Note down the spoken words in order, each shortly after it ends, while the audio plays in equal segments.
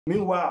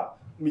Meanwhile,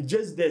 me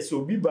just there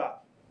so Biba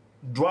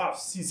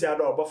Dwarfs see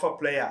other buffer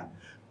player.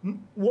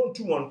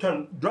 1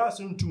 turn Dwarfs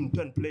 2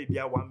 turn play be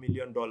 $1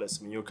 million.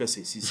 Me you can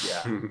say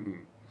CCR.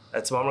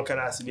 That's what I'm can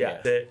ask you.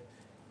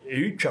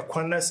 You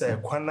kwana say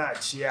kwana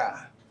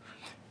chia.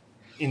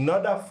 In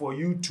order for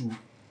you to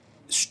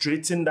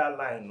straighten that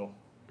line, no,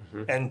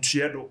 and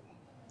tiedo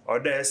or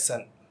there's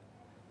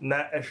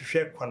na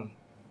ehwehwe kwan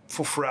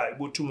fofora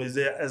botum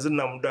as a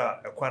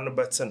namda a kwan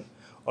button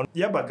on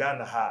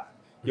yabagana ha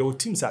your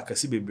teams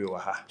akase bebre wa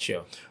ha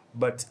sure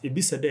but e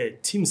be said there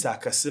teams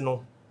akase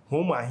no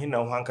home ahina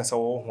ho ankasa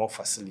wo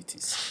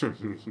facilities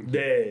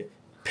the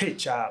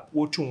pitch a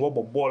wotum wo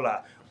ball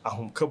a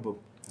ahomkabo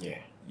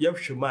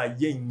yehwe ma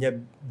yenya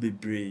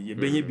bebre ye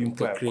benye bi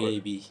mpo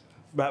akọ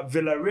but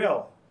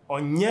Villarreal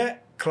onye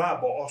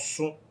club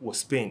also was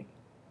Spain.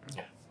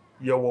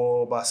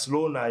 You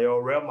Barcelona,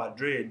 your Real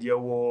Madrid,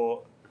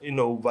 you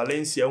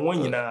Valencia,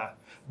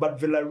 but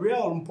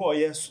Villarreal mpo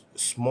yes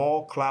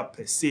small club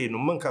per se, no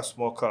manka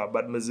small club,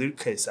 but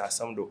Mazirka is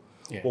asamdo.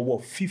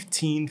 Over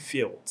 15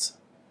 fields.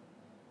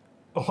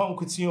 One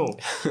could see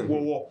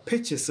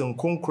pitches and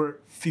conquer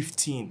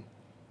 15.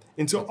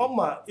 Into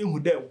Oma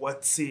ihude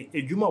what say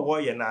a juma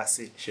warrior na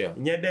say.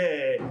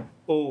 Nyede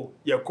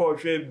your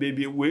coach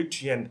baby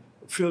wait and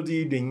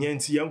fieldy the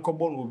yanti yanko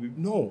ball will be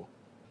no.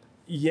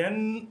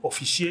 Yen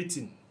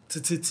officiating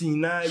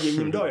titina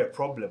yen do a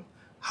problem.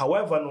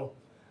 However, no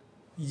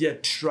ye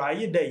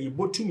try that you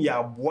botum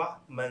ya boa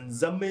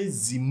manzame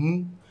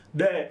zimu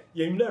there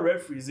yen the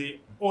referees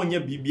onye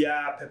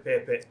bibia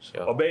pepepe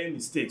obey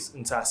mistakes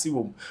intasi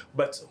wom.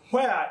 But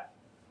where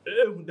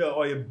there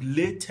are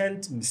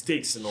blatant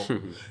mistakes, no.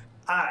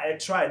 I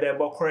try that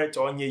but correct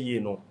onye ye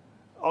no.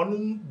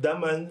 On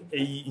daman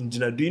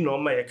engineer do no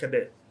ma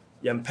yakade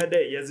yam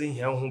pede yezin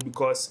here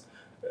because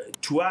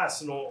to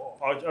us no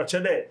or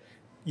chede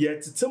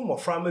yet some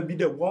of from be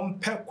the one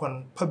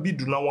pekwan pabi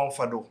do na one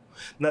fado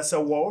na se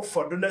wo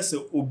fado na se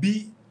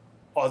obi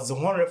or the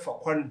one for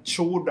kwan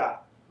shoulder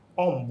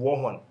on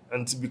one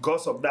and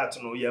because of that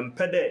no yam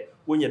pede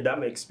when you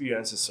damn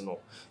experiences no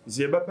is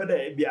be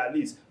pede be at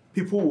least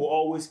people will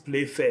always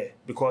play fair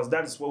because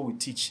that is what we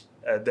teach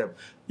them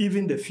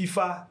even the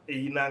FIFA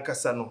ina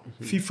nkasa no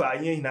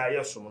FIFA yen na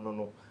yeso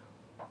no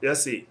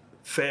yes say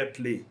fair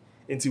play.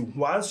 Until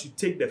once you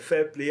take the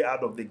fair play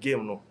out of the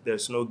game, no,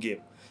 there's no game.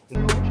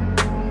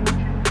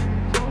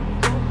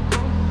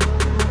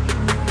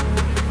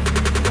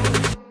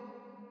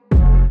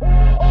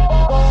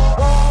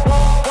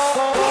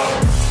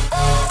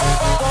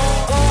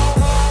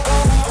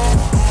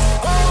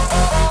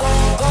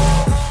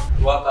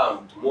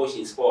 Welcome to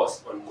Motion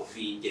Sports on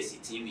Kofy Jesse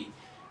TV.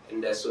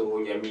 And so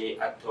Yami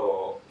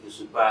Ato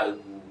Ebusua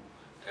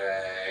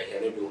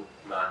GhanaDom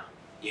ma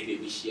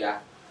Ebusua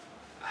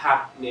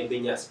ha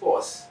nebenya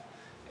sports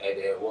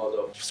the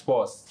world of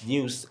sports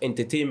news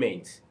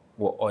entertainment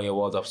or your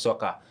world of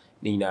soccer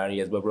in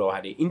areas where we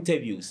had the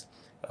interviews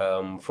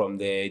from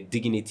the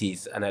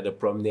dignitaries and other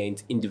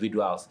prominent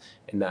individuals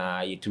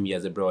and to me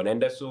as a bro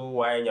and that's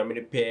why I'm going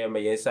to pay my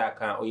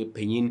yesaka or your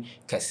penny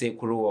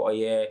kasekuru or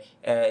your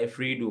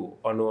freedo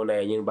or no na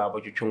yin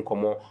baba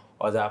chuchunkomo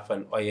or that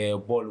or your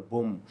ball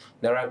boom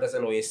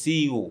narangasan or your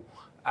CEO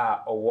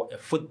or a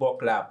football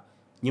club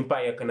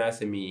nyimpa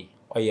yakanasemi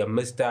or your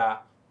Mr.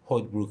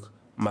 Holbrook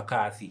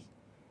McCarthy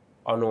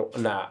ono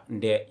na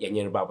nde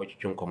yanyen baba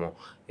chuchunkomo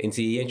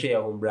nti yenche ya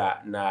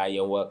humbra na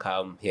yen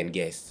welcome here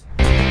guest.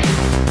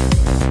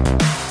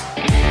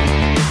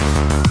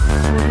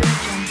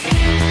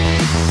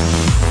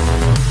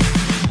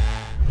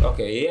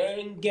 Okay,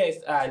 yen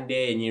guest and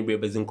yen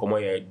bebezin komo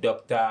ya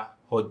Dr.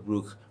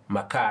 Holbrook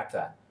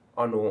McCarthy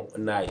ono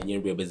na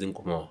yen bebezin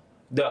komo.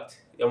 Doctor,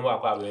 yen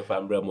wakwa me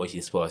from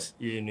Motion Sports.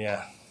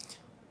 Yeah.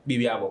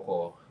 Bibi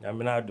aboko.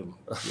 GhanaDom.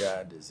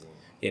 Yeah, this.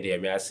 Yeah,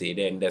 me I say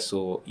then that's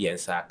so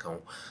yensa kan.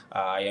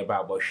 Yeah,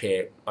 about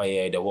share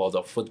the world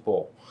of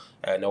football.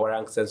 Na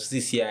warang sense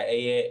this year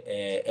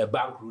a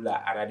bank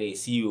ruler and the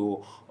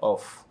CEO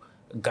of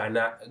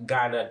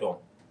GhanaDom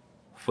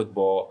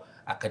Football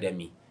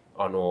Academy.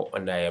 Ono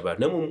on the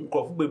namu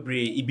Kofy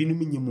bebre ibinu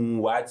minimum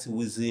what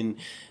within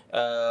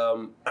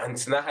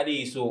and na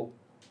hade so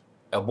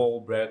a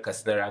ball break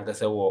kasna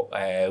rankasa wo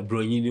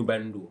bronyini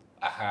bandu.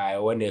 I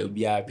want to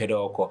be a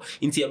pedoko.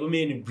 Into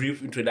a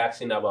brief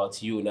introduction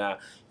about you now.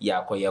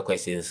 Yeah, your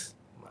questions.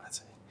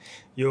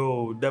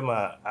 Yo,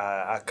 Dema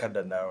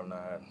Akada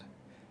Narona.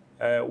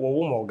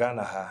 Womo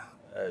Ghana ha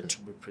to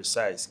be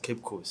precise,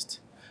 Cape Coast.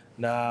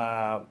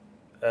 Na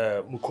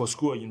Muko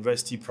School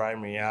University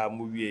Primary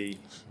movie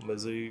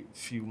maze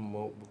few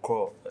more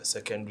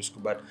secondary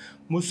school but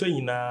muso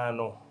ina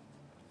no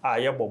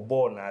ayabo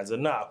born as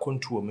na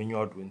akontu o menyo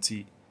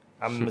odwenti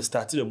am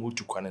started a move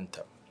to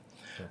Kwanenta.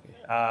 Okay.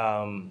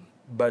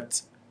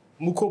 But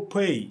Muko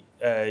pay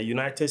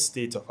United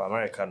States of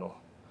America no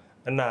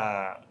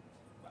na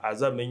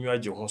as a menu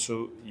ajo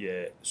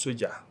ye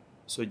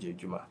soja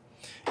juma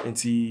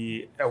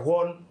nti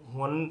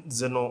one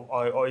zeno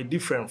or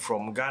different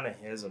from Ghana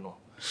here zeno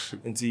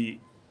nti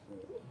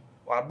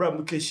Abraham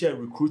Muke share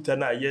recruiter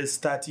na yes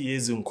 30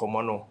 years in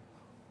common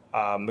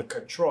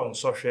mekatron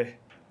sohwe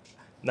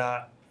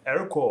na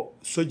eriko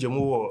soja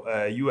mu wo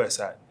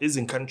US is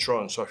in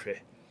control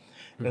sohwe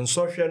and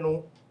sohwe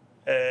no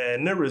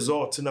ne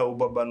result na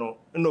obaba no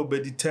na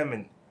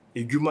obedetermine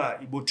edwuma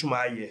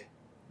ibotuma aye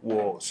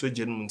wo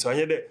soja no nti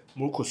anye de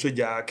muko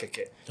soja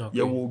keke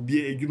ye wo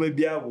bia edwuma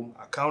bia wo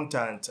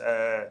accountant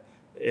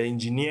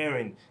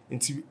engineering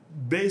nti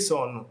based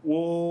on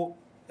wo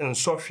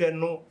sohwe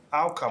no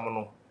outcome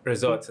no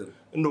result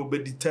no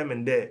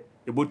obedetermine there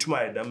ibotuma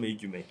aye da ma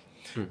edwuma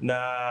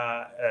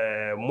na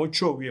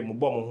mocho we mo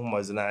bom ho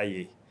mazina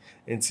aye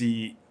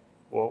nti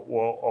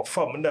wo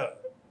fam na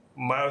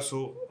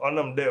maso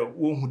onam de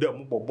wo hu de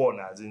mo bobo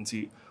na aze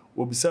nti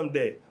obisam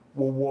de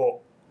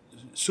wo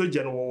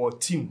soja no wo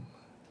team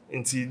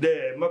nti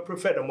de ma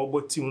prefer de mo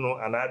bo team no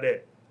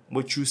anade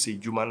mo choose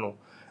ejuma no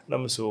na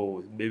me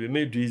so baby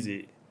me do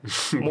easy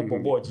mo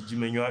bobo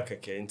jijimenyu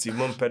akeke nti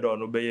mo mpedo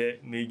no be ye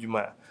me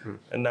ejuma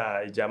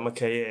na ejama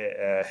kay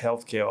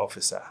healthcare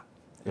officer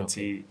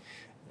nti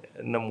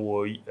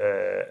Namwo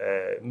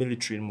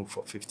military move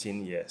for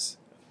 15 years.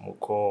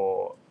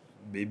 Moko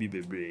baby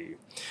bebre.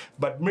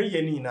 But me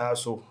yeni na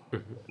so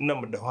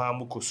nam de ho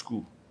amko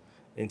school.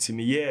 Enti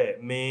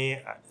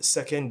me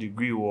second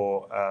degree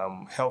or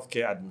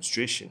healthcare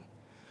administration.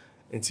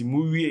 Enti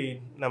mu wie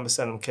na me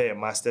sanam kay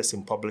masters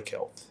in public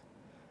health.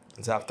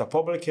 And after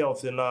public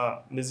health na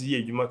me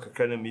zi adwuma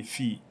kakra na me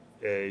fi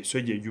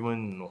soje adwuma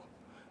no.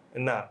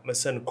 Na me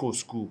san ko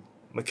school.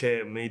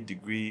 My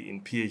degree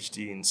in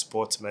PhD in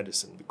sports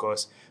medicine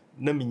because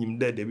na minim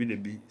there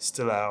be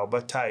still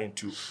are tie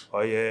into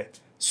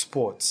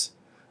sports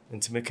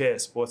and to make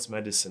sports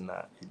medicine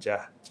na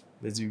eja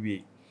mezi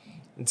wi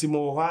nti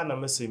mo ho na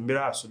me se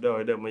mira so da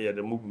we me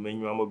the move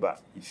menyu amoba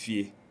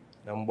ifie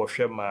na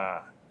mbohwe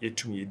ma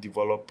yetum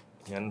develop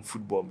yan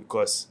football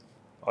because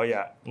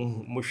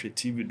mo hwe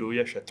TV do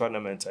ye hwe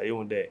tournament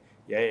ayu de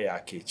ye ya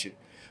akechi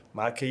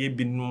ma aka ye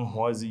binum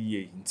hozi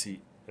ye nti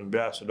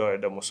mira so da we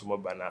mo so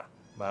bana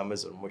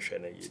Amazon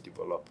motion and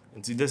develop.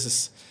 And this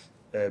is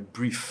a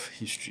brief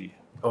history.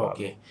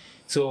 Okay.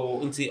 So,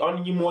 into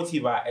on you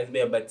motive as be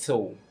about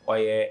so or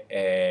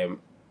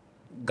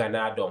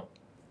GhanaDom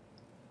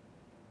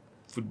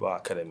Football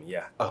Academy,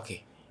 yeah.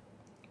 Okay.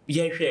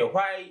 Yeah, sure.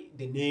 Why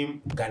the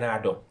name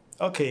GhanaDom?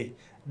 Okay.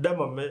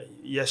 Dama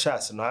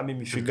yashas no ami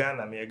mi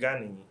figana me Ghana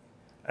ni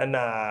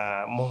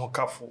ana mo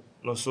kafu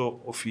no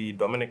so ofi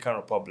Dominican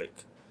Republic.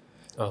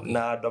 Okay.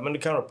 Na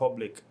Dominican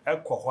Republic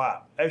ekwo ho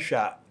a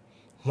ehwa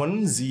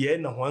Honzie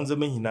na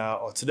honzama hina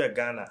otida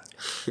Ghana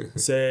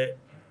say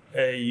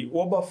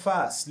woba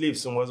fa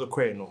slaves nwazo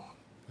kwe no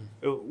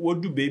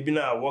wodu baby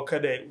na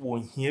wakade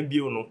wonhia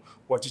bio no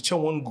wachiche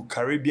won gu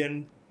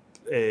Caribbean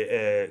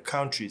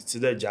countries to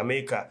the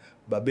Jamaica,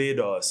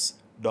 Barbados,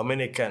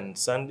 Dominican,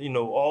 and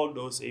all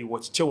those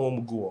wachiche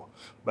won go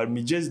but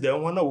me just the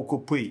one na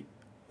wokopoi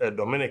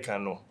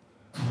Dominican no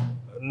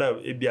na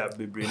ebia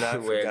bebre na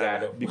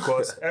Africa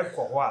because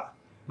ekwo ho a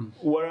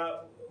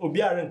wara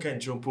obiara nka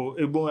nchompo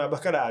ebon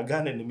abakara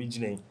Ghana na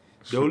migine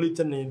the only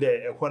thing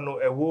there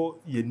ehwo ewo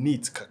ye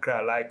neat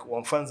kakra like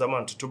one fans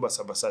man to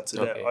basabasa to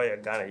there oya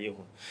Ghana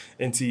yehu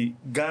enti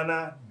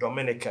Ghana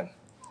Dominican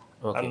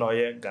and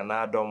oya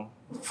GhanaDom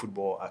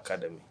Football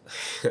Academy.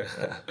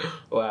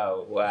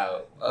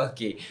 Wow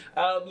okay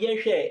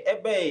share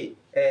ebe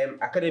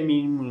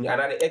academy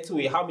another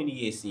etwe how many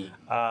years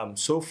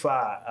so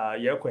far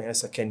your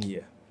second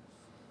year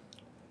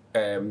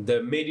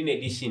the maiden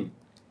edition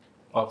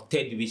of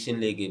third division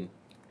league in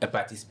a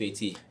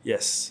participate.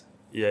 Yes.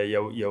 Yeah.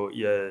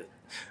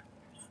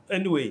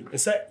 Anyway,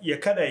 it's your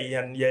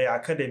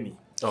academy.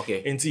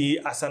 Okay.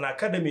 And as an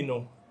academy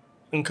no,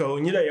 nka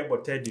onyira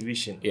your third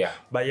division. Yeah.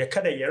 But your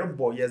kada your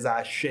boy is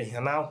a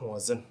share na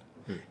hozen.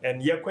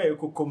 And your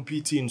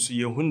competing so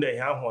you hunda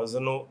ya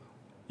hozen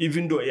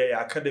even though your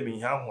academy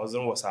ya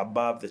hozen was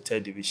above the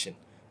third division.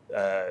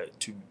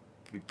 To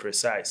be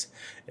precise.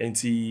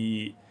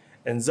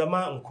 And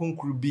zama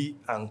nkunkrubi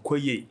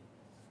ankoye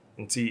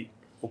nti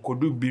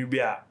okodu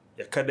biribia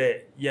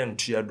yakade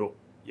yantua do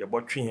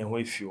yebotwe hen ho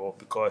afio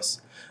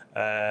because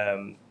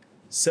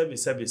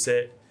service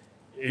say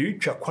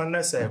eyutwa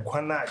kwana say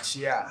kwana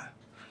achi a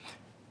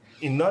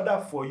in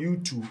order for you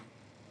to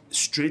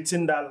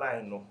straighten that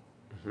line no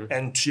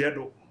and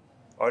tuedo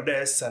or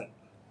there san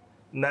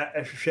na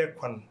ehwehwe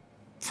kwan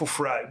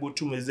fofora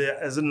ebotum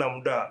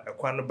ezenam do a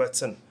kwan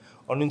button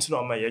ono nti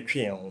no ma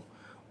yetwe hen ho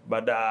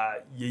but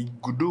ye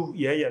gudo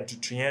ye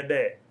yantutuye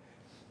there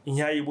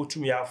Inya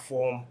yibotum ya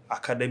form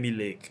academy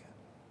league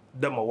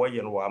dama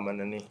wayen wa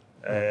manani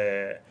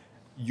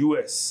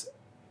US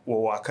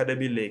or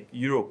academy league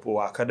Europe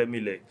or academy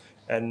league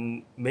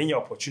and many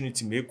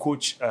opportunity may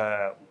coach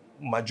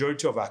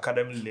majority of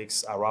academy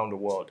leagues around the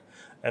world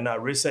and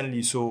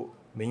recently so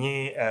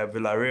many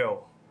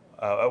Villarreal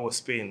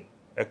Spain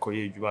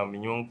ekoye juma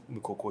minyon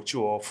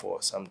mikokochi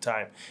for some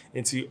time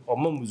into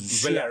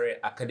Villarreal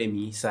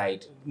academy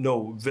side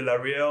no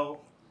Villarreal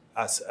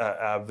as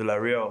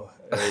Villarreal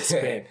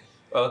Spain.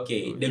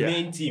 Okay, the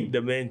main team.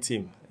 The main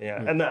team.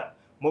 Yeah. And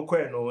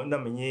mokwe no na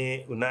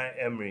menye Unai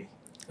Emery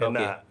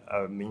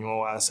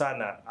minyo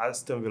ansana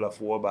Aston Villa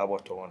for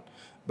Baboton.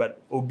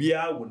 But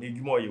Obia would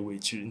need more your way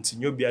into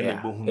Nubia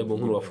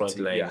neighborhood front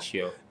line,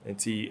 sure.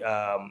 And see,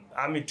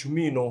 I mean, to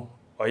me, no,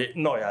 or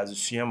no, as a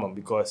swimmer,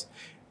 because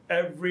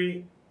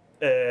every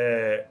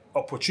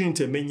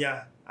opportunity,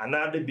 mania,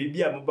 another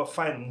baby, I'm about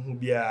fine who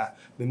be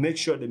we make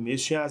sure the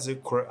mission has a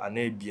cor an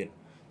abian.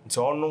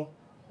 So, no,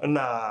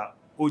 na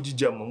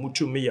Ojija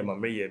Mamutu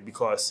me,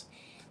 because,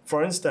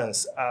 for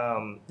instance,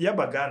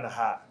 Yabagana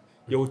ha,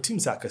 your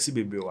teams are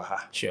Kasibi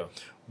ha. Sure.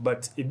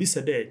 But it be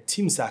said there,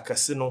 teams are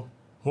casino.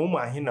 Home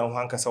and hina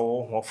wankasa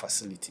wo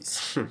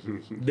facilities.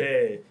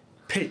 The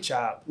pitch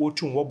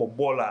wotun wo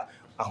bola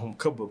ahum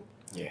kabo.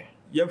 Yeah.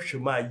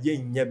 Yehwema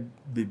yenya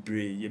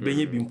bebre ye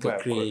benye bi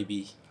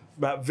mpa.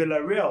 But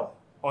Villarreal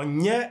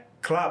onye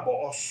club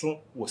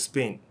also was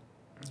Spain.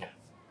 Yeah.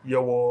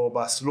 You were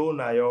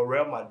Barcelona, you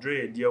Real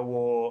Madrid, you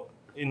were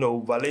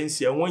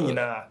Valencia one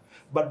yina.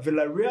 But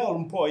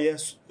Villarreal mpo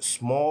yes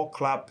small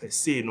club per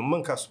se, no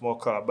manka small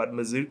club, but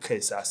Mazirka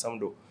is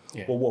asamdo.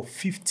 Over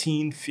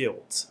 15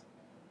 fields.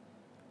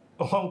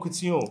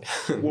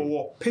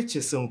 We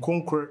pitches and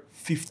conquer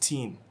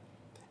 15.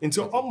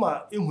 Into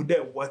Oma in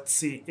there what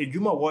say a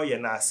Juma warrior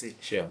nasi.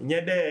 Nye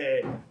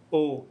there,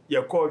 oh,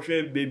 your coach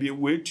baby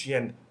wait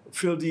and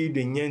fieldy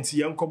the Yancy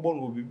young cobon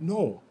will be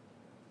no.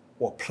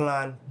 Or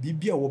plan,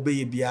 Bibia will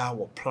be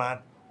or plan,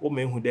 or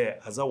men who there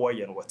as a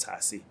warrior and what I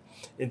say.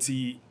 And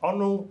see,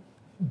 ono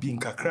being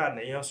kakran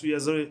and yasu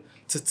yazore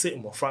to take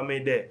more from me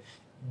there.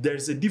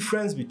 There's a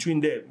difference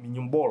between the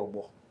minion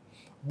ball.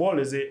 Ball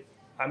is a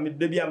I mean,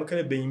 baby, I'm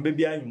kind of being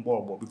baby I'm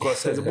ball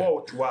because as a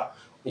ball to what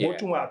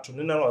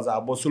to none was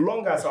our so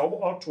long as I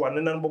ought to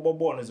an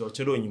ball is or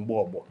chelo in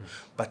ball.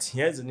 But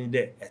here's an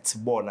idea it's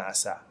ball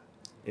nasa.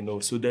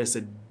 So there's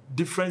a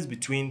difference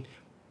between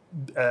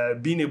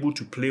being able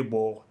to play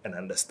ball and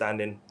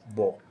understanding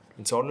ball.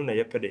 It's all in a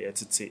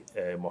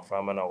yepede more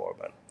from an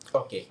urban.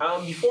 Okay.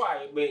 Before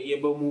I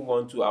move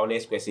on to our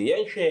next question,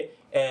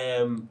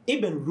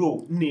 even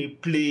Rowe ne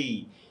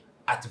play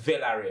at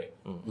Villarreal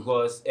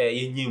because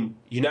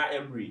you know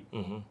Emery,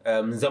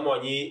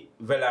 Zamoni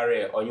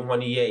Villarreal or you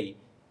want ye,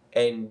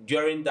 and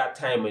during that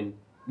time and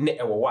ne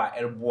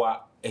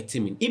Elboa a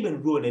team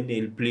even Rowe and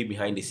they'll play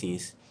behind the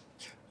scenes.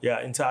 Yeah,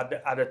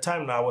 at the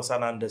time now I was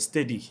an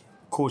understudy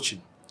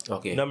coaching.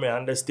 Okay. Now me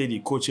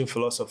understudy coaching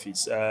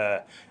philosophies.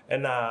 And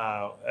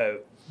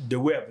the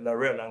way of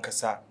Villarreal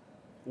Lankasa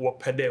what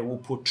pede will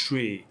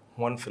portray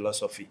one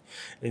philosophy.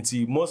 And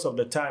see most of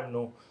the time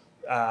no.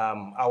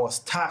 I was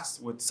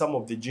tasked with some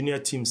of the junior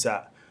teams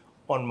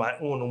on my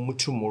own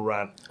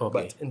Mutumoran.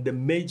 But in the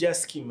major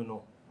scheme,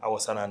 I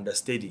was an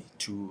understudy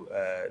to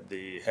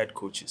the head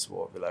coaches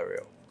for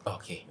Villarreal.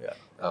 Okay. Yeah.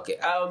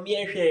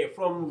 Okay.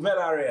 From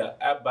Villarreal,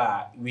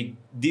 with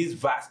this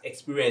vast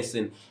experience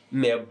in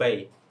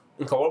nearby,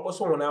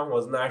 Nkawabo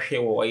was not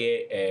sure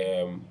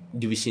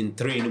Division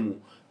 3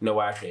 no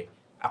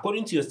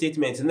according to your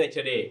statement,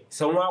 naturally,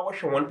 someone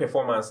watching one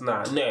performance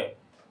now,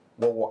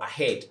 no,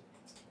 ahead.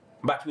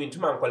 But we two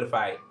man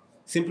qualify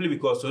simply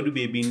because so do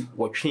baby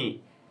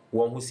watching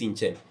one who's in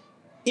chen.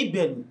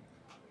 Even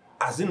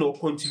as you know,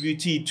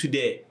 contributed to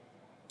the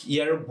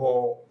year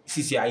ball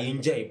CCI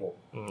enjoyable.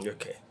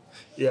 Okay.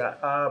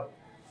 Yeah.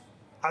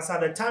 As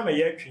at the time a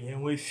year train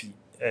with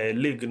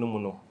league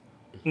no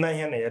na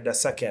here the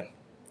second.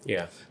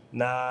 Yeah.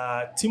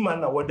 Na team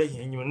man what they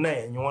you na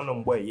you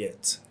want boy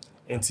yet.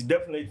 And to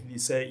definitely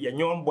say you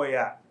boy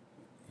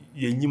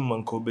you nyim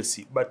man ko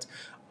besi. But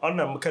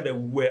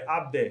we're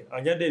up there,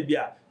 and yet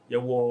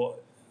you were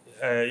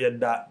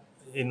that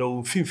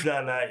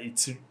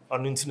it's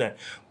on internet.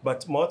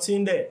 But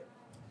Martin there,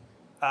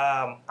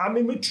 I'm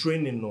in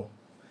training no,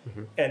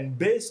 and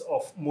based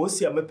off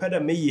most of my peda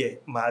me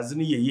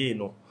mazini ye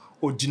no,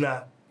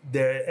 ojina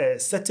there are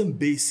certain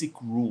basic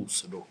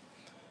rules though.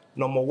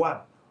 Number one,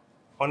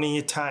 on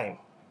your time,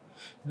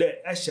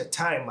 the extra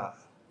timer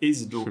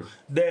is do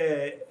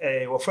the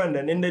friend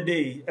and in the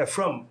day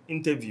from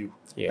interview.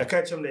 I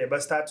catch them there,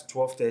 but start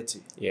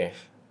 12:30. Yeah.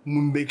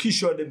 Making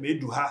sure they may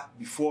do her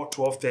before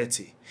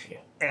 12:30. Yeah.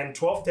 And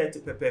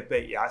 12:30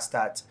 pepe yeah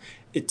start.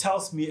 It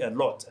tells me a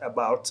lot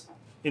about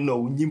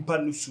nyimpa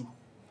nusu.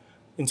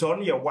 Into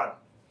only a one.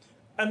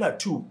 And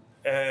two,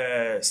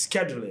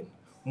 scheduling.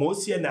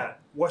 Most na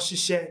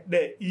washishe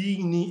the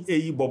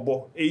ni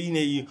bobo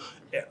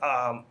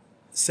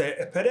say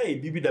a pere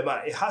bibi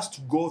dama it has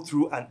to go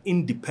through an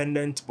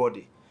independent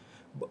body.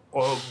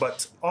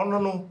 But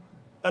no.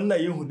 And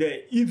you there,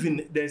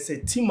 even there's a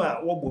team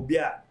what will be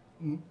a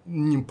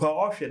nimpa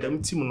off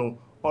them team no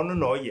on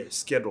no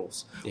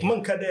schedules.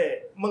 Man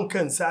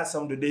can say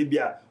some the day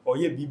bia or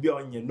ye be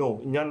on your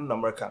no in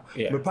America.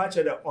 Me patch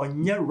that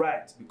on your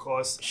right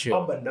because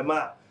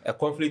a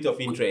conflict of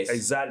interest.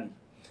 Exactly.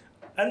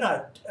 And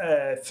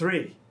at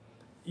 3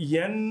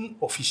 yen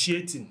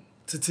officiating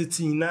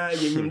titina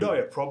yen do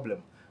a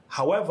problem.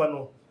 However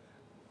no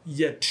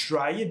ye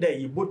try that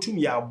you botum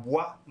ya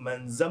boa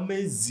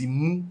manzame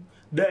zimu.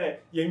 There,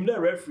 you know,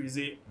 referees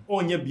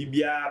on your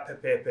BBR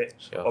pepe,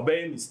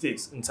 obey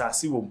mistakes in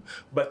Tassiwum.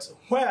 But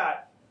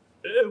where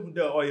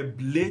or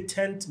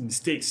blatant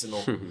mistakes, you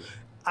know.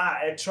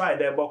 I tried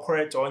that, but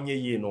correct on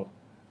ye, no.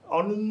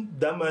 On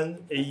that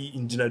man,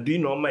 in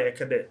Janadino, my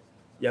academic,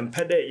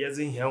 Yampede,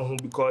 yazing him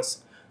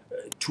because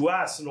to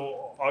us,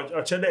 no,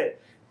 or chade,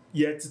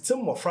 yet it's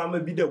more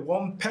from be the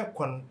one peck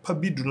one,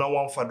 pabidu no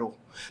one fado.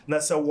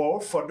 Nasa war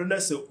for the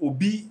nasa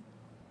obi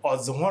or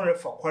the one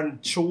for one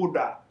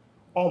shoulder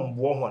on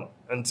one.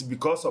 And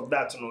because of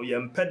that, you know,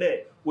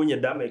 Yampede, when your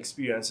damn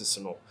experiences,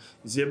 you know,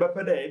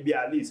 Zebapede, be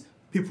at least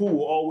people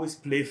will always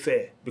play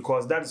fair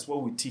because that is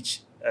what we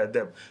teach.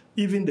 Them.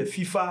 Even the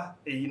FIFA,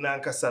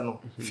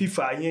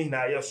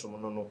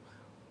 FIFA, no.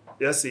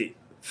 Just say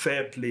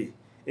fair play.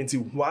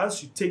 Until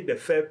once you take the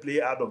fair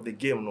play out of the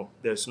game, no,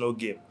 there's no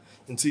game.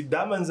 Until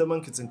that man's a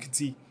monkey and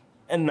kitty,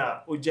 and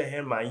now Oja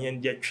Hen, my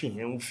hand get tree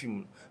and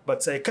film.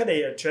 But I can't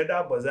a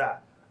trader bazaar,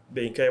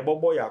 being a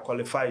boy are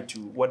qualified to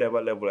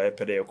whatever level I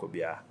pay could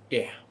be.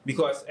 Yeah,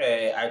 because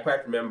I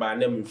quite remember I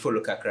never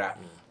follow Kakra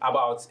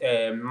about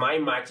my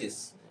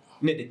matches.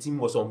 The team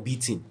was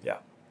unbeaten. Yeah.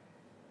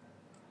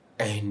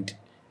 And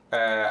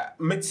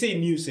let's say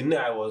news and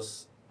I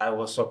was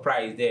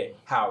surprised there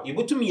how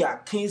able to me a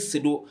case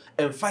do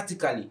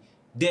emphatically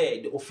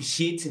there the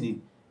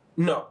officiating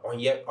no on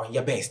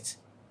your best.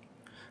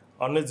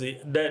 Honestly,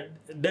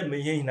 that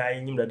may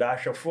in the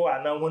dash for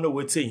and I want to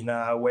wait say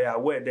now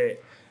where the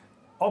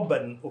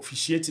urban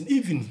officiating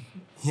even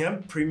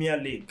here Premier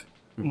League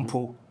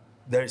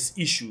there's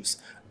issues.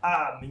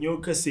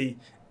 Minyoka say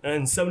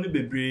and some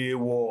be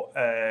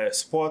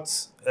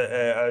sports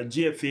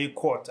GFA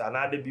court and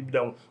other people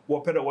down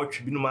what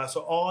tribunal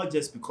so all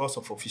just because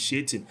of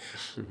officiating.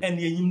 And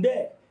in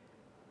there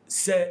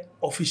say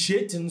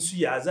officiating so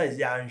yaza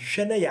yan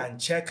shene yan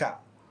checker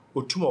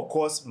otumo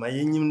course my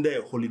in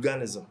there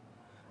hooliganism.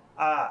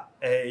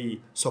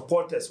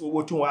 Supporters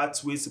what to what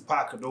ways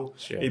park do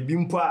a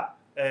bimpa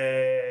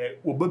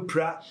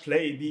obepra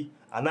play be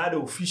another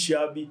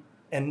official be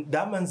and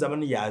that man's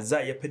zaman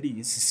yaza yapedi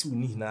is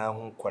suni na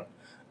honkwan.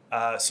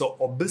 So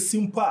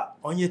obesimpa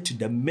onye to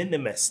the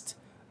minimest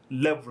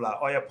level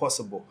or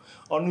possible.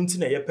 On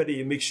until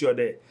you make sure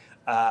that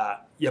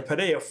you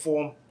pay your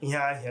form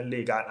here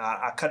league and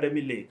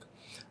academy league.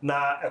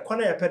 Now a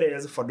corner you pay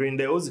as for doing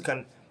the also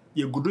can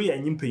you go do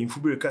your paying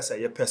for because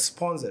you pay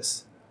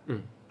sponsors.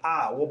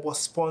 What was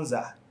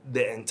sponsor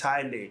the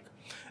entire league.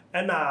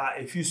 And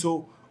if you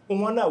so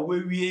one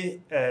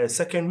we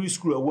secondary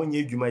school 1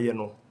 year juma you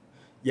know.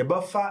 You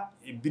buffer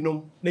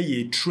binum na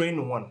you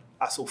train one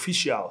as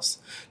officials.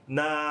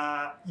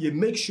 Now you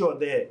make sure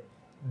that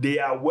they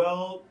are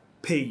well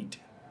paid.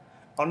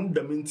 On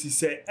the minti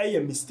say a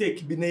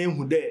mistake be na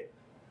hu there.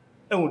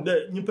 And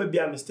would you be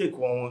a mistake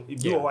one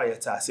if you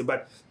are say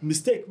but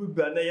mistake will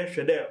be na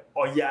yehwe there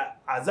or ya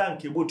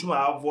azanke botum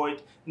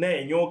avoid na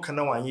enyo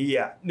kana wan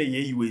year na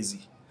ye yiwezi.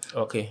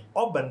 Okay.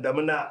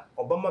 Obandamna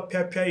obama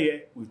pia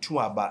ye witu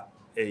aba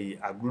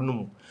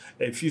agronome.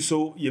 If you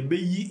so you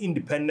be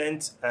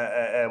independent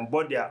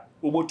body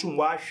obotum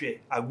wa hwe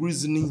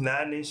agrozini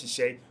na na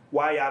hihye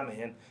why am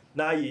hen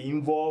now you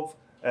involve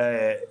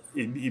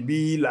it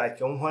be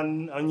like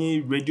on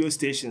any radio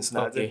stations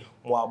na they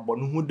mo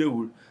abonu hu de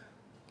we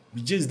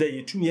just that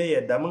you tumi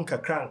ye dam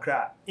kakra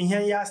nkra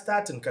ihe ya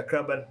starting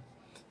kakra ban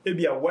e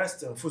be a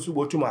western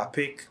football botum a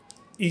pick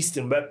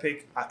eastern ba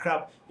pick a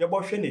crab you bo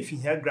hwe na fi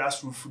here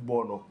grassroots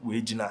football no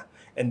we gina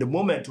and the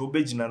moment we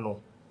be gina no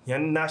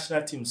yan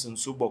national teams in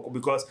so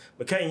because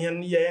we can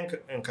yan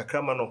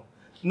kakrama no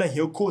na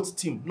here coach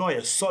team no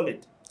you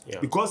solid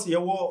because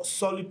you were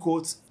solid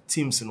coach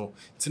teams no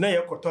tina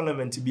your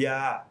tournament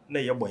bia na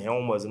you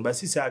boyan was but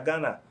since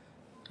Ghana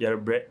your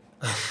bread.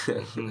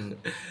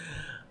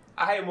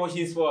 Hi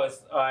Motion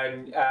Sports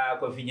on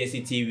Kofy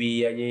Jesse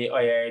TV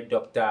and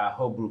Dr.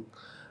 Holbrook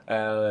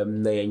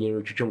na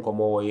yenye chuchum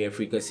komo wa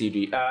Africa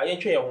series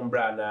yenche ya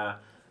humbra na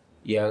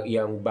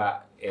yang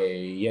ba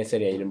yense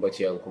ya nyimbo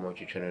ya komo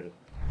chuchuna do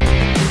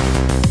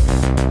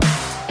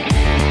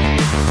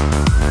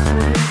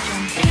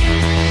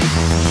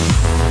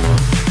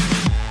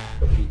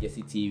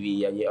Jesse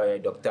TV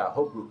and Dr.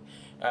 Holbrook,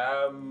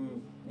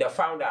 the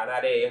founder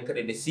and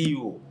the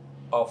CEO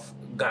of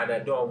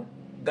GhanaDom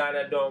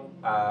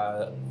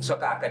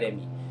Soccer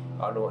Academy.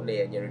 I know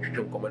they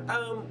are common.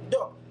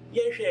 Doc,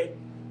 you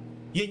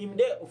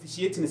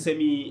officiating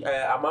semi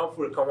amount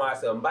for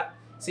commerce, but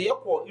say you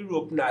call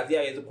Europe now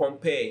there is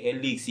compare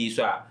and league see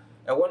so.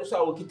 I want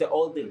to look at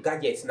all the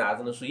gadgets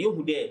now, so you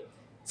who there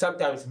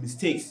sometimes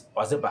mistakes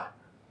or zeba.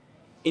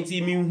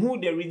 Inti me who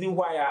the reason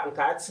why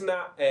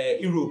I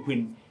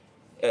European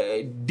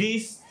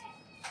these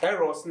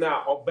errors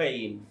now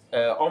obeying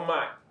on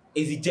my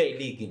AZJ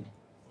league.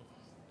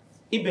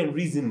 Even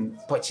reason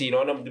touching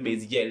on them the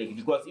AZJ league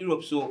because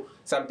Europe so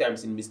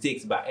sometimes in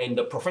mistakes but and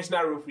the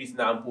professional referees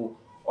now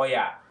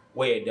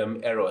where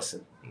them errors.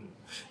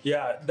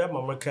 Yeah, that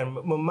American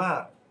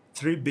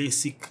three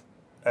basic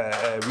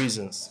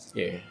reasons.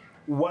 Yeah.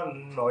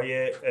 One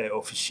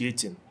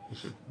officiating.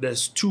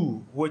 There's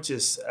two which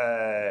is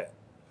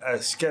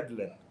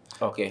scheduling.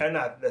 Okay. And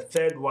the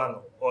third one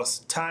was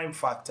time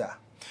factor.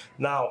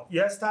 Now,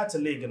 you start a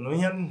league,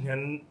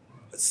 and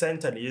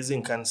center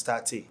using can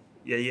start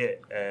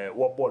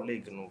Wobble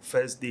league no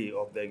first day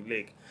of the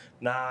league.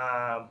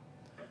 Now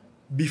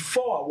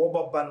before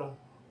Wobble bano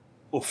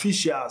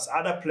officials,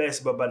 other players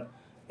baban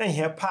and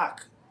here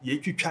park you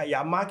try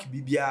your mark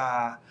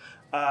bibia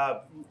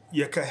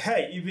you can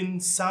hear even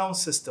sound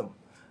system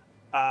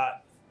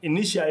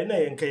initially na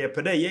yenka ye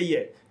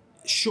pede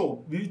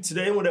show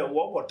today with a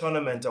Wobble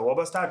tournament or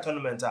Wobble Star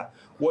tournament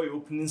where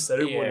opening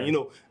ceremony you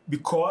know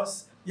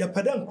because ya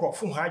pede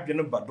nkrofo ha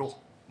adwene bado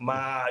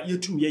ma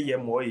yetum ye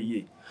mo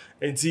ye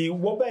enti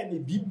Wobble ni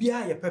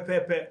bibia ye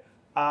pepepe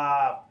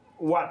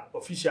one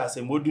officials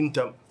e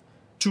moduntam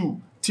two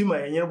team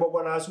yenye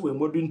bobo na so we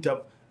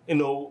moduntam you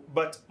know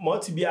but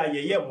multi bia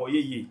ye mo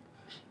ye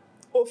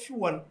if you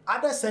want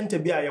other center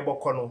bia ye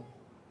bokọ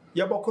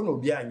no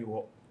bia anyi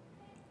wo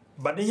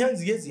but the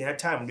hands yezi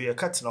time do ye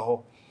cut na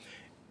ho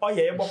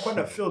ye bokọ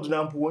na field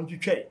na mpo won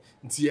twetwe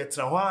nti ye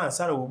tra ho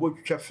ansa na wo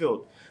botwetwa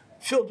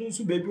field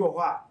nso baby wo ho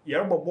a ye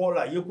rebo ball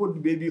a ye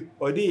kodu baby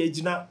o de ye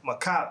gina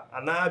makal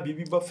ana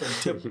bibi ba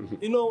fantem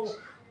you know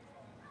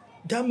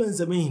that means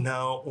the me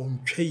now on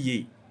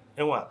tweye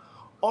enwa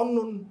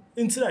onun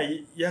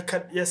intina ya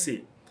ka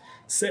yese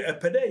se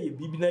epede ye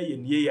bibi na ye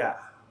nie ya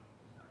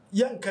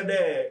yanka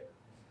de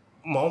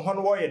ma ho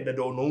no wo ye de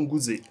do no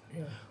nguze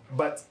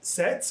but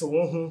set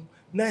wo ho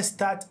na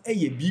start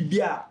eye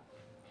bibi a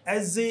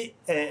eze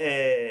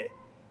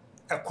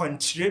a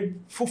kwanchire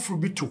fofuru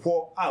bi to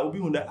ho a obi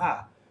hu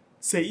da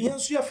se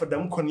yenso ya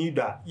fadam koni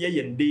da ye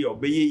yende ye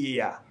obeye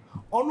ye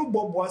onu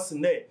bobo ase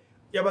ne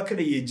ya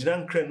bakade ye gina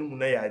nkran no mu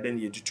na ya de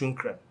ne ye tutu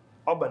nkran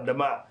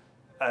obandama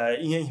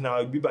ihe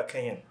hina bi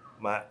bakan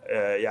ma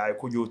ya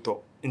ekojo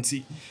to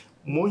nti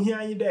mo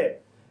hia yi de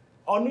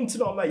onu nti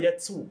na o ma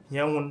yetu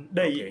hia hun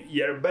de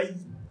yerba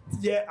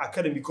ye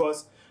academy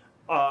because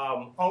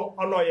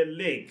on your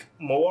league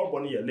mo work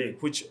on your league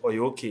which are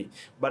okay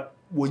but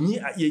when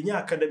you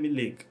academy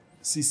league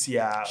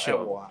CCA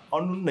sure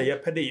on na ye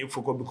pede ye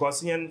focus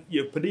because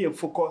ye pede ye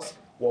focus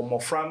wo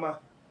moframa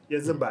ye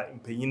zeba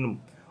impanyinum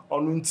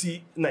onu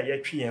nti na ye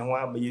twe yen ho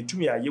ama ye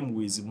tumi ayem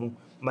wezimu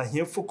ma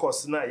he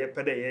focus na ye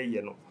pede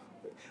ye no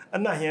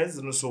ana he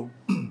ezino so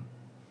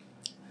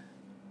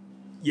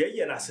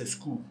ye na sa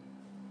school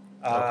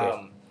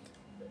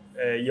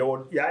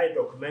ya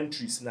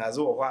documentaries na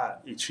zo ho a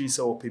echi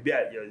se o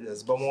pebia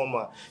yezba mo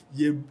ma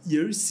ye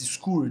resi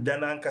school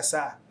dan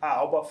ankasa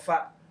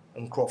obafa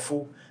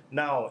nkrofo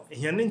now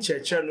here in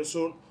church no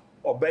so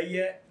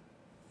obeye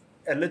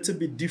a little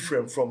bit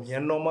different from here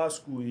normal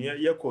school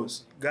here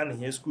cause Ghana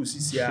here school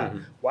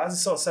CCA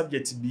was so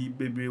subject be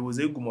bebre was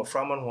egumo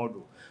framan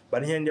hodo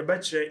but here in the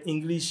bachelor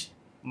English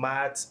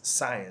math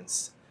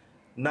science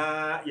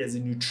na yes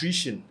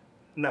nutrition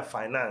na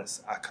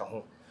finance aka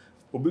ho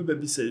obi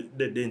baby say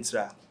the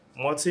dentra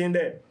more saying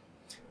that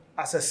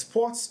as a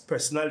sports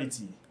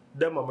personality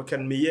them I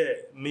can me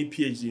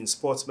PhD in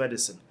sports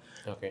medicine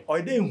okay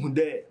or they who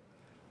there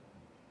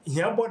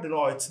here about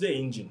no it's the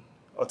engine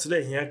or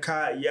today here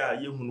car yeah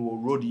you who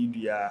road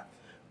you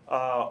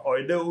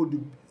or they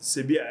would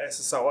sebia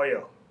exercise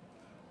oil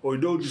or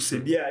do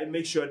sebia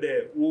make sure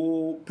that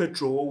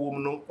petrol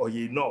no or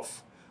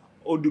enough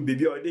or do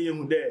baby or they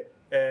who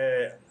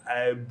there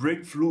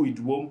brake fluid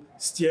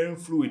steering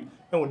fluid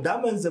and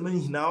that means the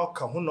money now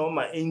can no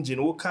my engine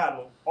o car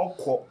no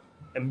okọ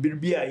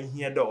mbiribia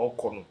here da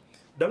okọ no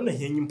dam na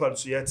here nyimpa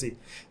so yate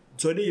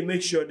so they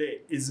make sure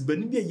that is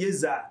benibia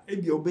yeza e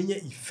bia obenya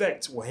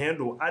effect will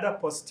handle either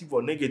positive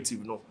or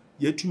negative no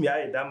yetumi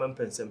aye that man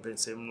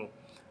pensem no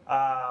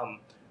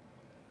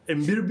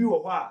mbiribi wo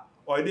ho a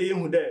or dey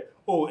hu there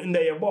oh in the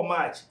yebo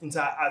match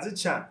inta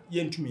azicha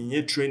yentumi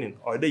ye training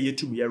or dey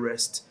yetumi ye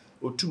rest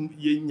otum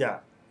yenya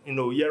you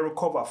know you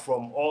recover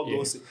from all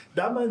those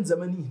that man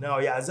zamani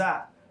now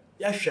yaza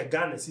ya hwe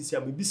Ghana sisi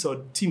abibi so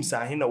teams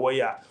ahina wo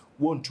ya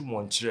wontu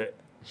monchire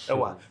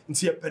ewa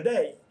nti ye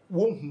pede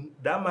wonhu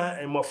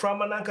dama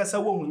moframa nankasa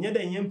wonhu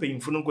nyeda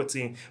nyempanyimfu no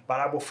kotin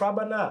barabo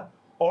fraba na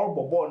or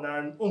bobo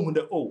na onhu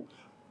de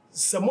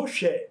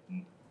samohwe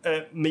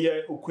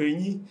meye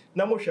okwanyi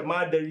na mohwe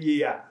madari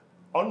ya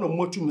ono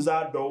motum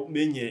za do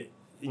menye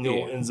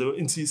enzo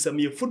nti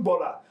samye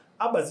footballer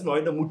abazi na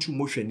oyeda motum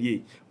mohwe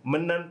nie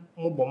menan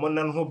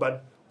monan ho ban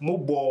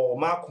mobo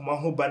makoma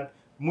ho ban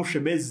mohwe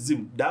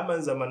bezizim dama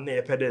zaman na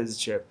yepede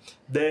eziche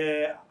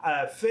the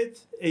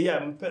fifth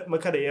year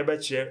makada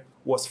yebache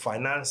was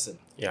financing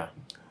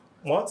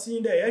what's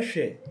in the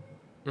yehwe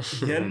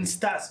yen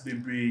stars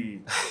bebre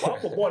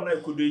wakobo na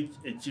ikodo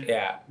echi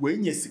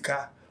when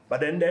yesika but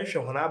then there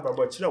hwe hona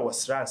abrabo kire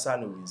wasra ansa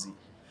na wezi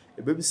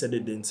ebebi said the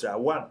dentra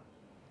one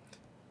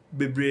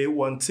bebre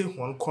wanted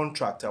one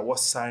contractor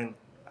was signed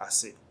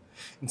ase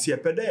nti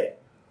epede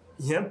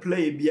yen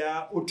play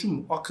bia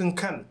otum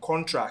okenkan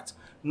contract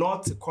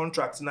not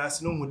contract na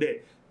ase no hu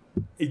de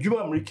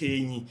edwuma amerika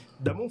yenyi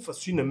damo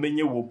fasu na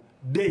menye wo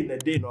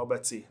day na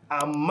obati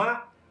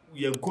ama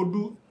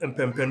yenkodu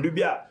empempendu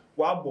bia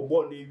wa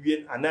bobo na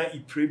ewie ana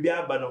ipre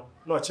bia ba no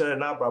na ochere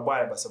na abrabo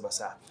ay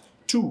basabasa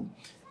two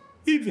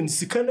even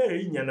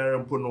sikanary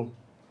nyanarempo no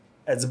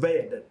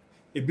ezbeyed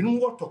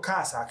ebinum woto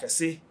cars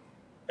akese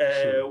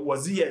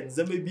was here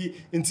and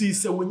maybe until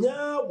so when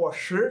ya was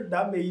sure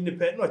that may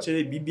independent or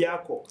cherry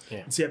bibiako.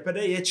 See a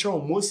peda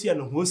yetro most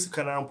and host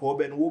can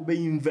pob and will be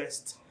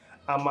invest.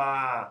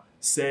 Ama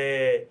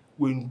say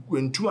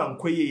when 2 and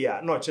quay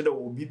not cheddar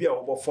will be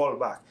or fall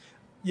back.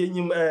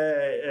 Yenim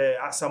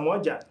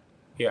Asamoja.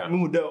 Yeah.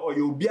 Muda or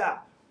you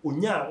bia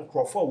unya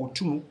Crawford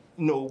 2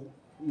 no.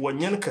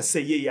 When yanka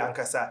say ye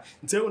yankasa,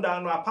 until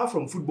down apart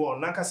from football,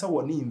 Nakasa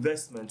wani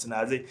investment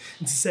na ze.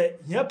 Say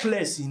here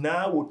place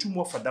na wo 2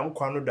 more for them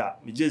kwanoda,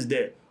 me just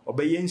there,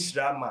 obey yen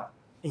shrama,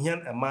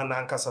 yan a man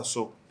ankasa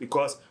so,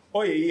 because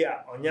oh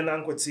yeah, on yan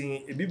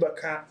ankoting, a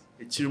bibaka,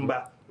 a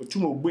chimba, or 2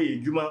 more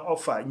way, you might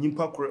offer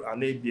Nimpa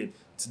and Abian,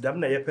 to damn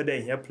na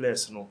yepede here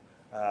place no,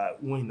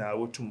 when na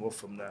wo 2 more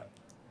from that,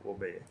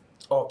 obey.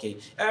 Okay,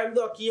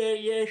 look,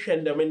 yeah,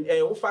 Shendaman,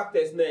 and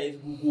factors na is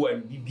Google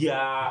and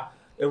Bibia.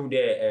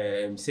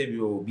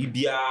 Sebio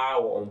Bibia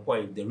on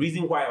point. The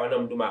reason why I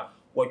want to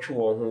watch who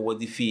was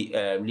the fee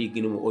league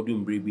in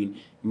Odum Bribin,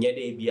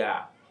 Nyade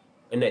Bia,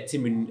 and a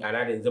team in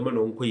another Zaman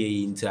on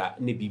Quay into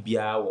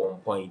Nebibia on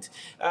point.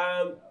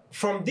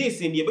 From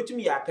this, in the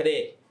Botumi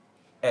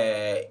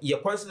Akade, you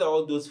consider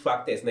all those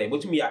factors now.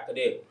 Botumi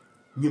Akade,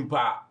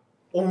 Nimpa,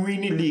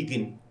 only league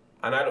in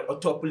another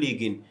top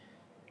league in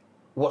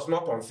was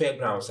not on fair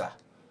ground, sir.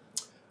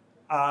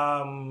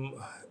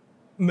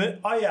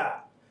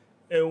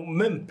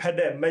 Men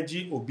pede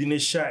meji obine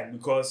shine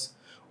because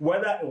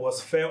whether it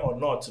was fair or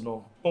not,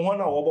 no, one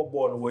our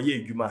born were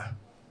ye juma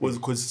was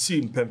because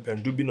see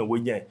pempen do be no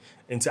way.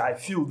 And so I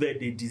feel that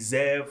they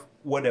deserve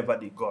whatever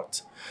they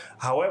got.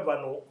 However,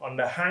 no, on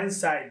the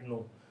hindsight,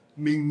 no,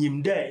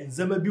 meaning there in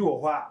Zamabi or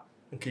what,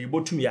 okay,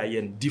 but to me I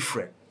am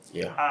different.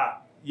 Yeah.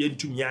 Yen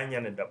to me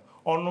and them.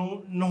 Oh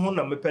no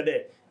one me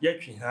pede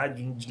yet had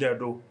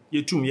engineer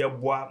ye to me a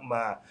bois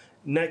ma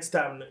next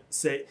time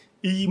say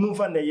you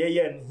move on the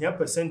year and your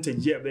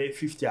percentage year by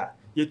 50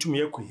 ye to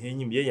me a could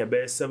him ye by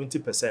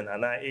 70%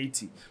 and I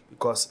 80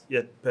 because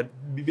yet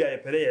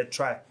BBI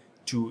try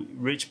to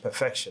reach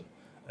perfection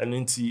and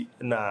into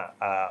na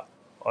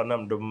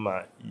onam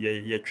doma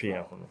ye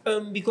train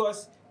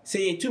because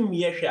say to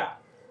me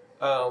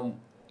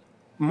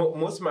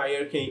most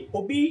my can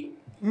obi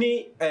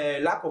ni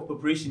lack of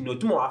preparation no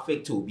to more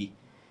affect obi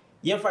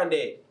you find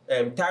the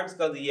time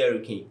scale the year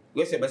can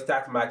we say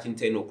start matching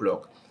 10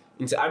 o'clock.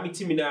 Into army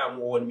team now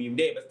on me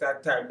day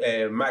start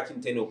time matching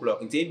 10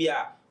 o'clock. Into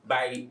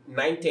by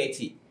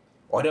 9:30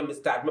 or them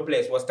start my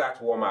place was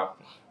start warm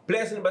up.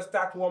 Place but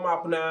start warm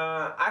up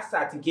now. I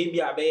start in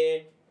KB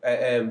be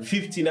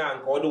 50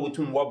 now or do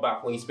to walk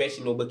back on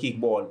inspection over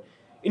kickball.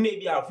 In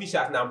maybe our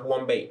officials now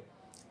one bay.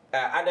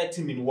 Other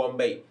team in one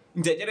bay.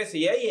 Into just say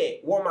yeah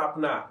warm up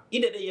now.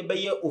 Either they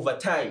be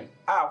overtime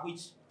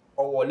which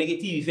or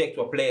negative effect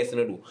for players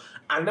no do.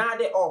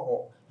 Another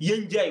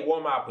yenjay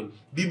warm up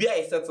bibia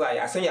is set like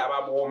I say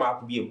about warm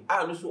up beam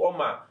and so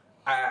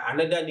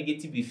another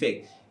negative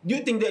effect. Do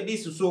you think that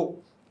this is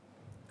so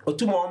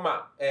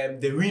tomorrow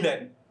the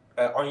winner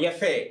on your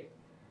fair?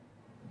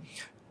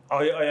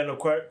 I know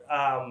quite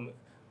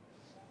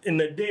in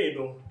the day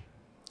no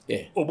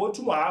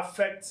obotumo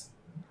affect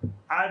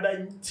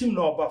other team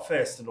number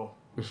first no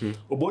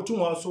obotumo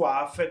also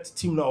affect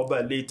team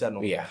number later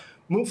no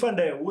move from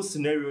there what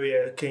scenario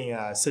here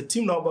Kenya say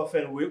team number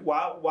fan we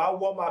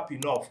warm up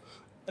enough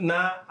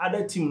na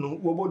other team no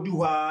we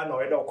do ha na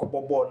either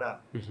couple ball na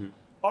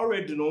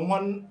already no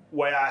one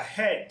were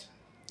ahead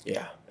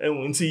and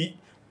when see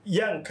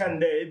young can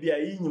there be a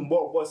yin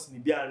ball boss ni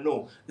bia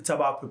no it's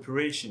about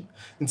preparation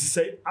and to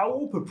say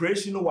our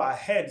preparation were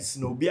ahead is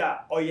no bia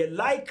or you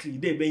likely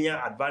they be an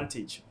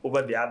advantage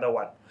over the other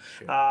one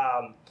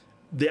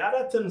the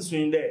other things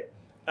in there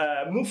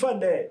move from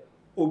there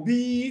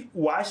obi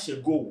wash a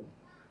goal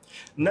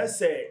na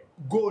say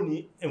goal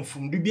ni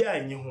mfundu bia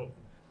anyi ho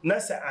na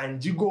say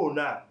anji goal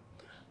na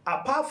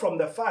apart from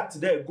the fact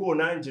that goal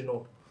na anji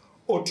no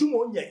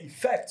otumo nya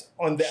effect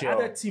on the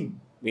other team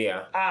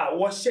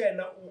what share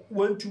na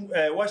want to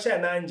what share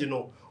na anji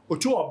no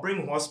otumo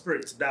bring her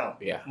spirit down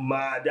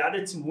ma the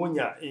other team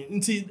wonya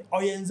nti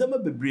oyenzama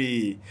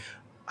bebre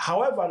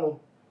however no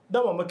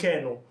da mama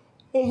ken no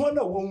won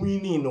na won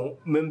winning no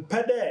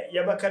mempede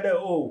yabaka da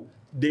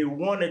they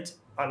won it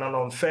on an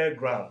unfair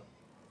ground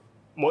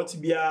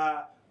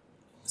Motibia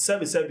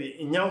sebi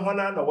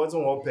Nyanwana na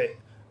wasn't open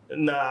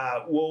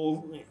na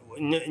wo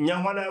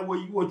Nyanwana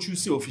wo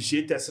choose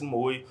officiators and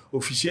mo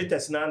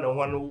officiators na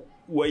one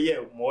way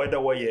more other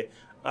way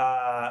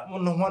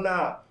one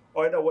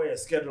other way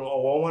schedule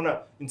or one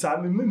in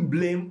time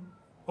blame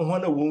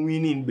one won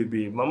winning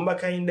baby mamba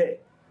kind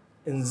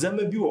and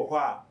zama bi wo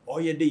hwa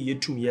oye de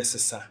yetum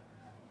yesesa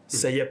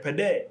say ye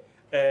pede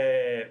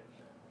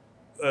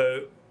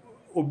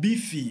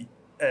obifi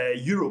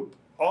Europe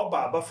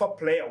Oba bafa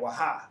player wa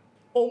ha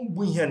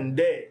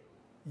ombuhende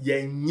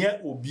yenye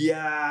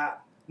obia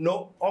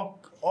no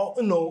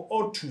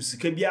otu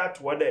sike bia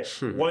to wade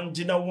one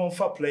jina one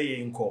fa player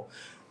inko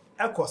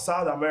eko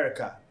South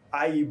America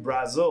i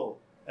Brazil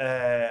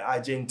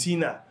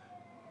Argentina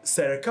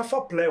sereka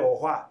fa player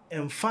wa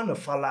emfa no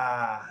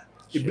fala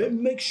It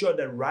make sure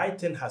the right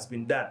thing has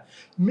been done.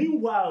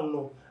 Meanwhile,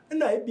 no,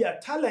 and I be a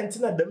talent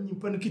na them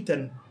nyimpa no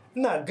kiten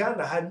na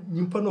Ghana ha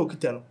nyimpa no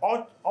kiten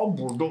or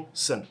brodo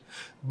sen.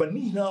 But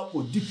ni na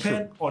will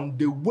depend on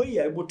the way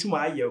you able to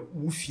my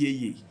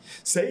wufie ye.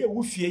 Say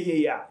wufie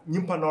ye ya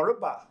nyimpa no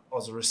reba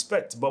as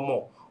respect but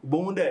more.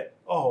 But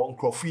oh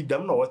Kofy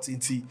them no what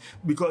inti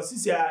because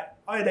this year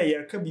either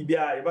year can be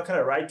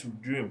a right to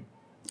dream.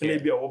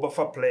 Maybe a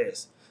over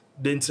players.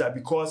 Then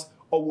because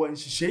or when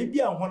she be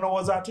and when I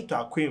was out to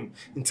Taquim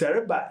in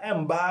Tereba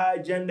and by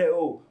gender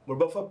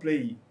buffer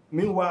play.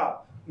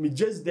 Meanwhile, me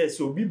just there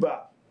so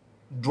Biba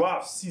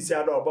drafts see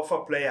or buffer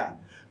player.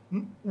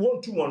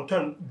 1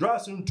 turn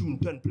drafts 2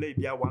 turn play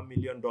be $1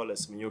 million.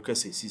 Me you can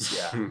say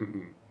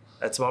CCR.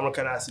 That's what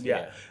can ask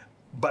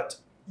but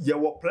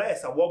your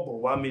players are worth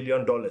 $1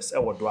 million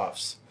our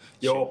drafts.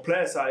 Your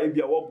players are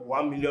maybe worth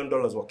 $1 million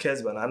or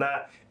Kesban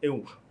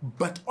and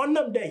but on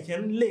them there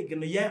yan leg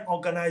and the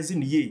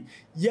organizing ye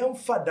yan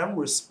fadam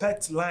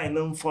respect line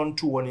and fun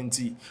to one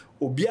inti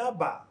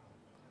obiaba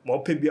mo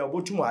pe bia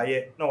botum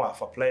aye na wa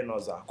fa play no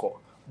zako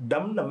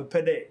dam na me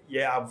pede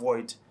ye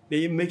avoid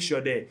they make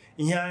sure that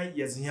yan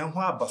yes yan ho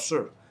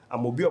abasor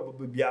amobi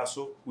obobia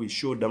so we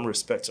show them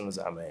respect on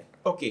zaman.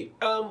 Okay,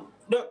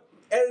 look,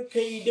 Eric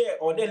there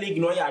or the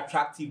league no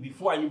attractive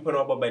before you put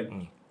up a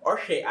or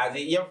she as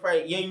a young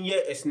friend,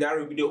 a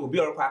scenario video will be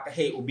or pack a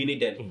hay will be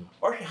then.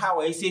 Or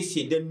how I say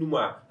she then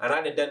numa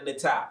another than the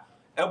tar,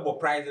 elbow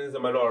prizes a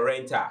man or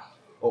renter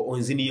or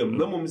onzinium.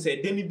 No mum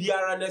say, then be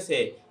a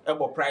say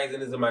elbow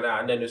prizes a man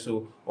and then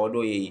so or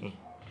do ye.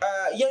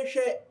 Young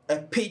share a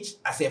pitch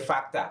as a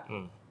factor.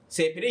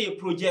 Say, pay a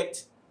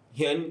project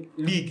here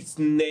leagues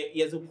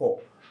years ago,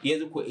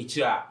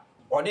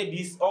 or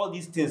these all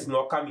these things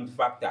not come into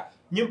factor.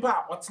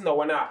 Nyimpa what's na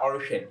wana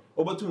origin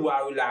over to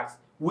relax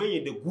when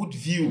you the good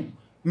view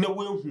no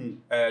way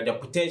the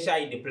potential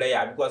in the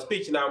player because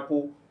pitch now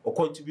or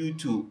contribute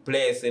to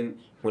players and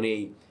when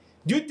they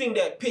do you think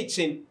that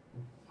pitching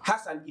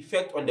has an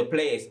effect on the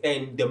players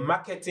and the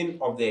marketing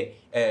of the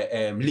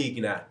league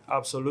now?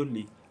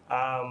 Absolutely.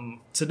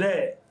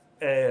 Today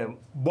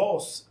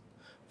balls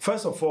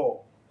first of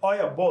all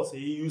your balls are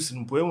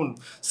using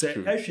say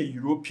actually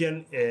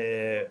European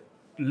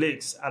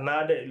leagues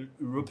another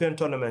European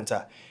tournament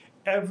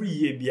every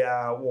year be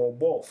a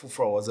ball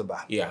for was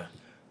about. Yeah.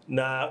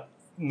 Now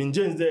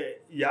Ninjas there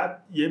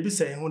ye be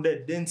saying who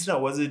that dentina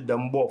was it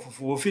them ball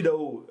for feed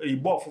a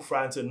ball for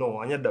France no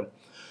anya them.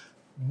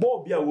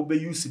 Ball be a will be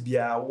used be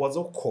a was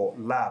a call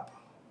lab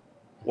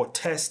or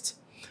test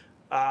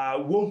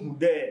one who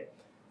there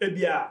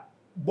be a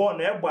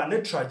born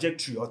a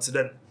trajectory or to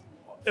them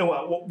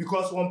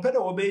because one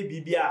pedal will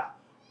be a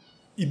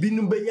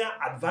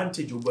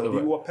advantage over the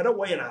were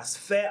way as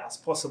fair as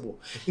possible.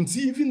 And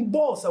even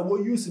balls that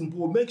we're using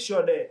will make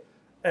sure that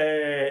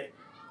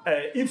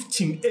if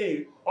team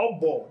A or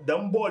ball,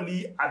 them ball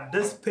at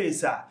this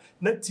pace,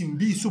 not team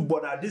B so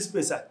but at this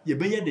pace, you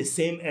be the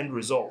same end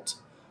result.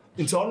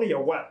 It's only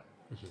your one.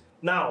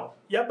 Now,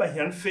 yeah, but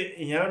here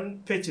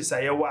pitches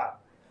are your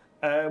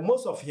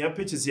most of your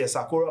pitches here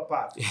Sakura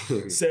Park.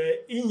 Say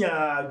in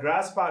your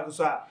grass park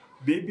so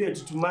baby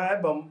to my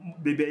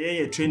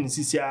baby training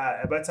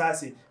CCR better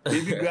say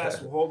baby grass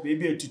for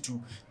baby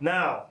to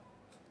now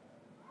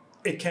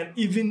it can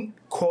even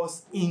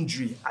cause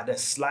injury at the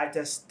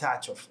slightest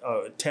touch of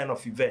turn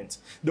of event.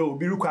 There will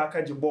be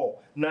required the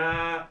ball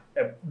na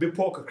be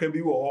poke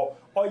krebi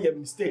or your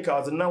mistake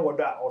as now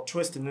or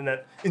twisting in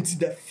it into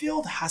the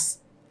field has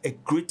a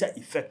greater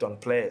effect on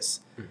players.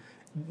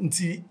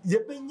 Nti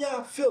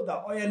yebenya field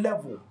at oil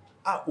level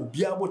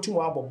obi abotu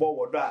wa bobo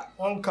woda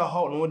onka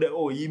ha no de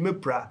yi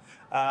mepra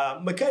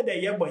meka de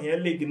ye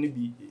bohia league ni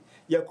bi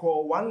ye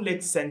call one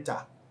league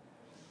center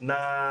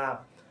na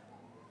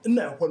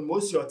when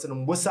most your ten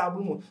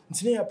mbosabu mu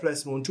ntine ya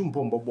place no ntum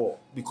pombobo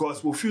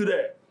because we feel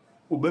that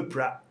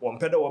obepra one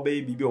pedal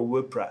obey bibi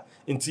obepra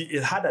nti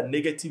it had a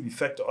negative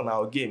effect on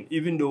our game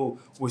even though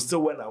we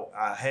still went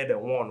ahead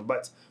and won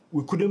but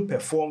we couldn't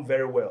perform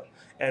very well.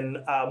 And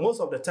most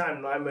of the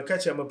time, I'm a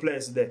catcher, I'm a player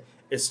today.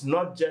 It's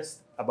not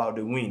just about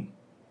the win;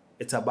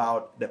 it's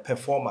about the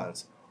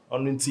performance.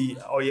 Or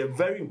you're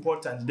very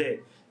important there.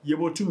 You're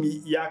able to me,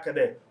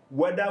 yakade.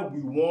 Whether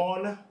we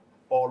won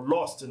or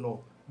lost,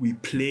 we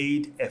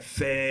played a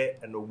fair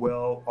and a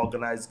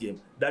well-organized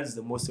game. That is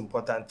the most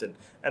important thing.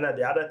 And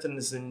the other thing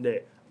is in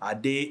there: are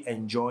they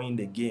enjoying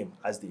the game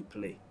as they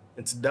play?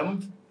 It's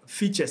them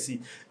features.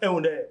 And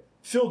when they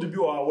field be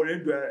or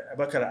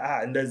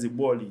and there's a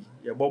ball you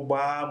have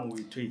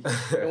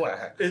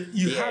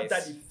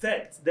that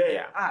effect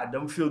there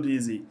don't feel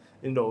easy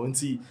and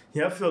see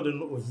here field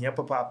here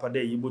papa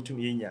there you able to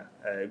me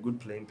good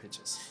playing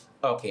pitches.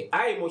 Okay,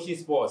 I Motion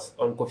Sports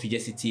on Kofy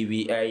Jesse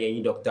TV.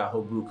 Dr.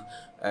 Holbrook,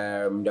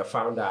 the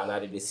founder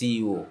and the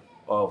CEO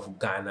of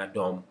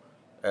GhanaDom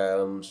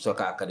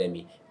Soccer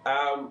Academy.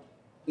 I'm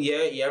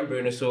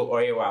Bruno so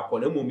or you are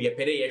what are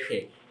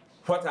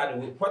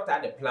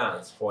the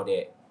plans for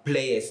the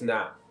players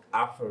now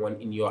after one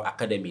in your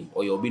academy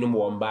or your binum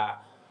wamba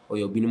or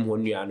your binum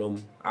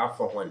honyanum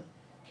after one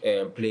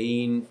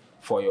playing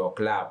for your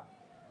club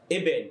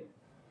even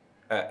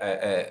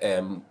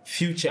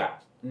future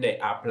ne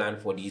are planned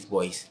for these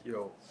boys?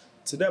 Yo,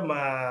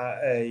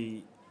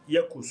 today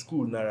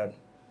school nara.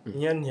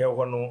 Yan here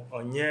one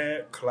on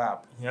your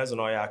club. He has an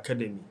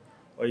academy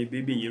or your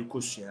baby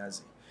yeko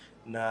suyazi.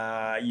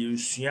 Na you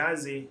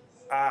suyazi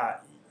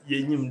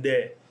yenyim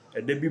there.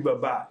 Debi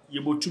baba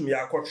yebotum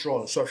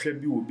yakotron social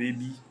bi wo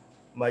baby.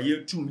 Ma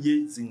yetum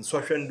ye zin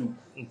social ndu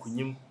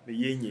nkunyim be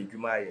yenye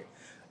dwumaye.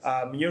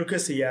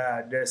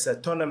 There's a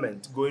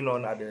tournament going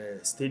on at the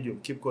stadium,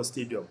 Kipco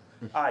Stadium.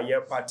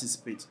 You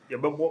participate. You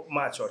bebo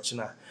match or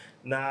china.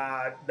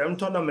 Na them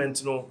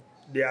tournament no,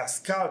 they are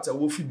scouts a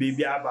wofi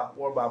baby aba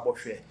or babo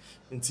fair.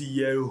 Until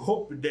you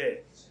hope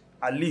there,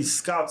 at least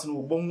scouts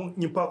no bon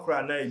nipa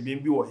kra na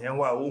baby or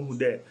henwa ohu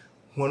there.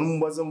 When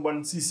wasn't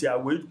born sisi a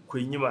wait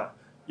kwenyima.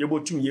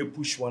 Yebotum ye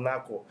push one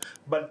ako.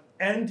 But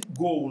end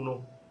goal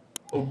no.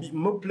 Obi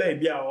mo play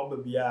bia or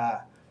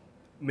bia.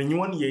 Many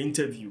one year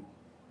interview.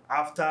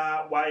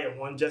 After why and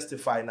one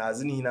justify na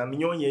zini na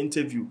minyon ye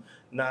interview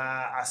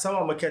na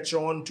asama maketch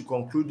on to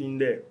conclude in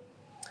there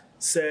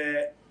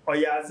say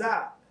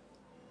oyaza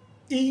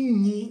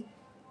inni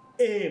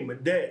aim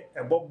there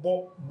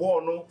ebobo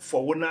no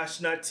for one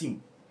national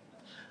team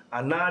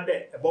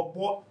another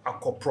ebobo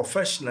a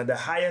professional the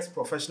highest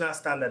professional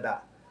standard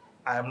that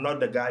I am not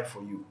the guy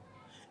for you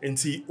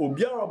nti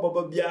obiara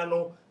baba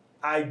biano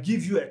I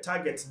give you a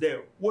target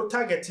there what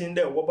targeting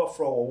there woba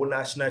for one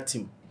national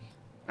team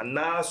and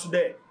now so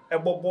there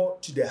ebobo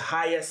to the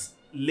highest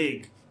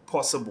league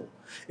possible.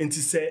 And to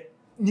say,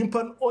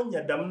 Nimpan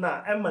onya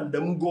damna, eman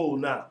dam goal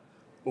na,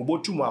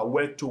 obotuma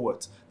work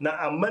towards.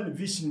 Na a man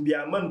vision be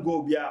a man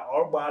go be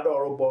or bad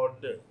or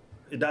board.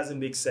 It doesn't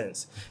make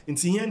sense. And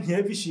to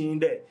here vision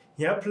there,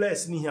 here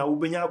place ni here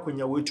ubenya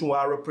kwenya wetu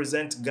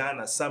represent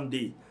Ghana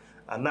someday.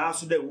 And now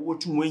so that we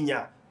to win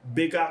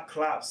bigger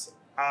clubs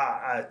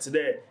are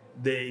today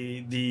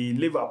the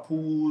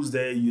Liverpools,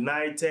 the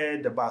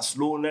United, the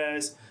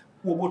Barcelonas.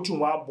 Wobotu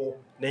wabo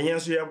na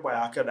yenso ye boy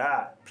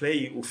akada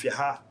play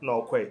ofia na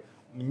okwe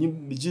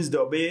mijis de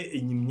obe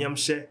enyimnyam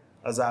hye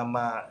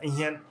azama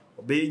ehien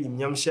obe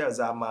enyimnyam hye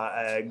azama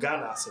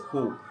Ghana as a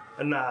whole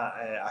na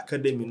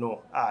academy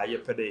no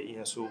yepede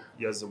yenso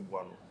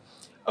yezebwa no.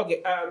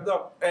 Okay,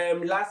 Doc,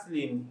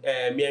 lastly,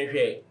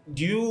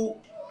 do you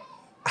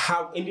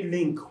have any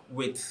link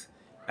with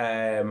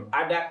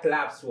other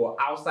clubs who are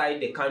outside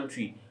the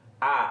country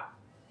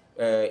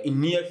in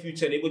near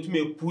future able to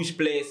make push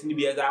players in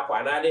the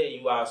another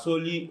you are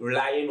solely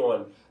relying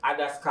on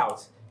other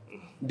scouts?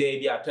 They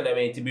be a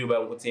tournament to be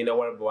able to say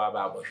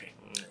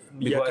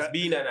because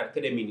being an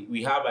academy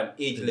we have an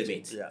age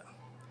limit.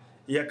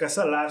 Yeah,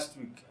 kasa last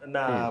week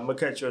na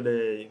makacho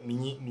the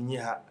mini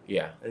ha.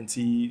 Yeah. And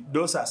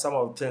those are some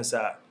of the things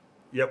that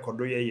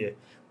kodo ye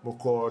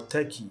moko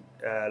Turkey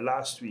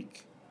last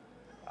week.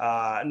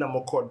 Na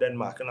moko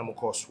Denmark na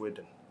moko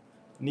Sweden.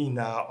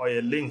 Nina or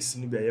your links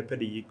ni be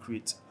yepede ye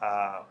create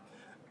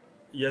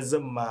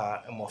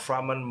yazama mo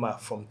framan ma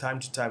from time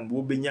to time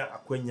wo benya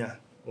akwanya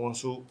won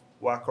so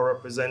wa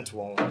represent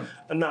won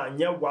na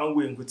nya one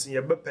way nkuti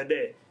ye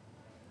bepede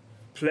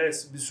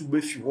place bisu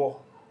befi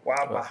ho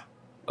wa ba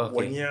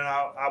when you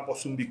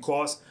abosun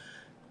because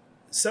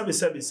sabi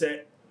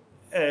say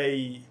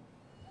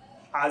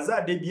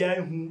aza de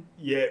bia hu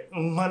ye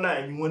nhana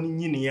anwon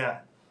nyini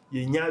a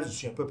ye nya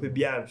azusu papa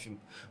bia amfim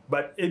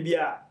but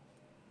ebia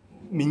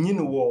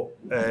minyini wo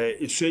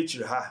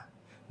esuechire ha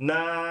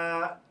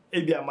na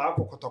ebia ma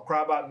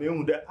akokotokraba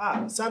mehu de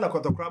sana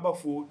kotokraba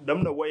fu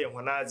dam na woye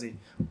honaze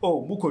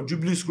buko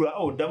jubilee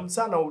school dam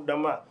sana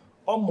dam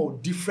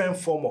almost different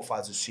form of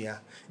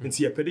azusua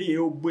nti yepede ye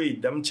obey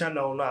dam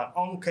channel na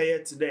onkaye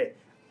today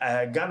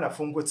Ghana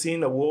funkotin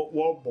na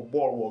wo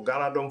ball wo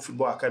GhanaDom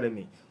Football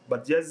Academy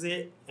but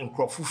yeze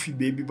nkrofufi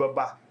baby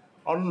baba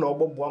on no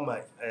bobo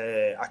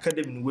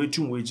academy we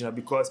tun we gina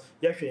because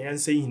yehwe yen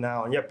say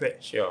hina onye pe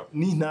sure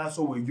ni na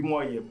so we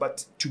dwumo ye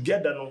but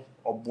together no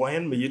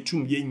obohen me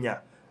yetum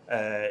yenya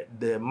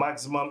the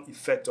maximum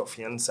effect of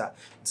yansa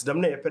it's them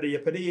na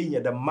yepede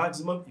yenya the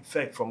maximum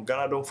effect from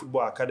GhanaDom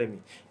Football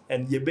Academy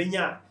and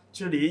yebenya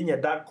chire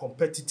yenya that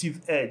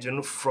competitive edge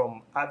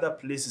from other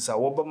places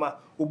awobama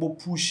obo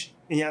push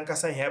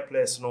yankasa here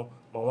place no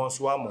ma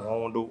wonso wa mo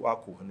hondo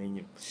akọ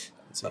nenyim.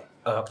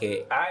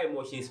 Okay, I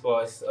Motion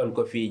Sports on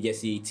Kofy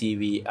Jesse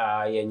TV.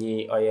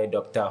 Yenye oye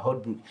Dr.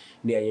 Hodbrook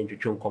ne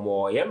yenchun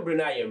komo yembre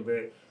na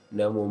yembre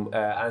na mum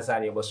answer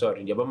ne bo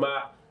sorry.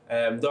 Yabama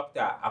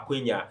Dr.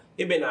 Akwenya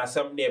even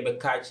asam ne be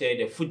catch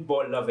the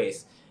football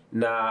lovers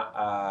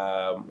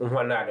na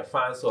the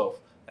fans of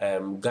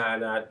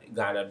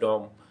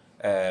GhanaDom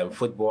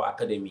Football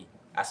Academy.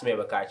 As me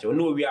be catch.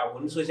 No we are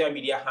on social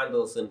media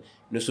handles and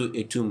no so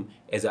etum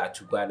as a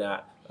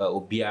tubana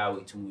obia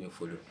wetum we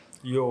follow.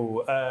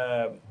 Yo,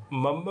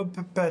 mama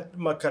pepet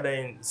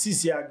makadain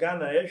sisi ya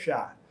Ghana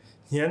yesha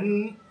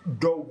yen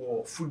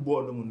dogo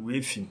football no mun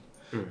wefim.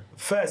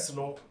 First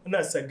no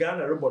na sa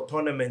Ghana robot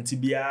tournament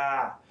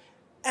bia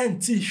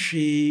enti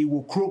hwe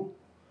wo kro.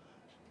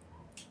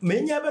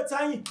 Menya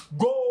betan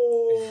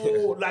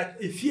go like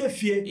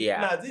efie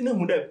na didn't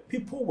know that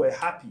people were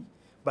happy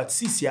but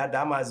sisi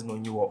adamaz no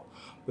nyiwo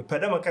we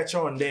pedama catch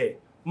on there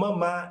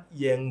mama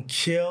yen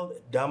kill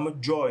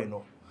dam joy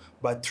no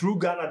but through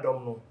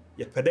GhanaDom no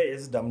ye pede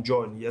yes dam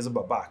joy yes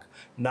ba back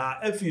na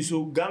if you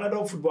so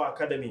GhanaDom Football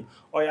Academy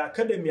or your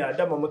academy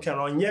adama mo kan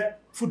onye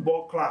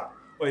football club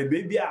or a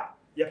baby a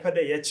ye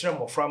pede ye kire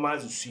mo frama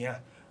azusua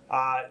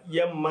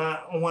ye ma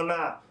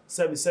hwana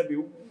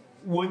sebi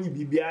wonyi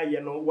bibia ye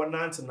no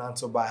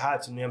wanant by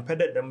heart no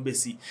empede dem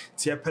besi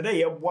ti empede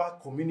ye boa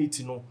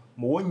community no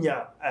mo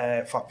wonya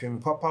fapem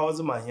papa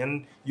ozma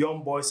hen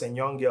young boys and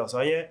young girls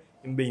oye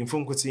mbe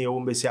infunkuti ye wo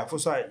besi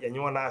afoso ye nyi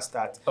wana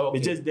start we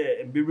just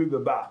there mbiri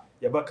beba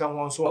ye baka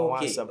won so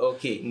won asam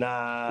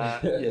na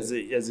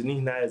yezi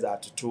ni na yeza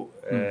atoto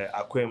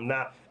akwem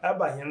na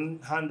aba hen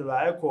handle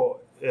ayeko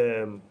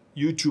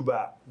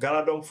YouTuber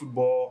GhanaDom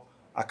Football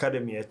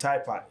Academy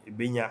typer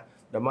ebenya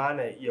the man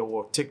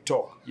your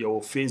TikTok,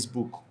 your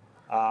Facebook,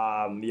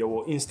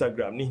 your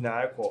Instagram, ni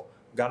na ko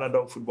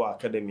GhanaDom Football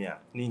Academy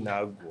ni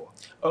na go.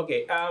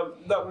 Okay,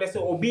 doc let's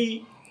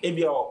obi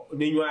ebia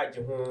nenyu age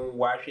ho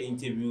wa hwe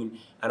interview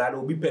and I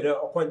will be better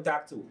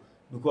contact you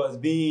because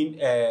being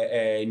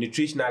a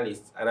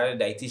nutritionalist and a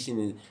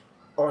dietitian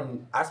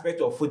on aspect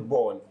of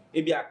football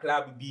ebia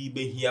club be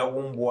here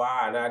won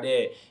and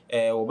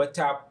other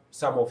better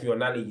some of your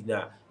knowledge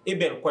now.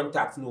 Even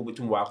contact no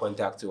between wa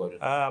contact you.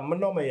 My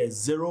number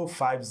is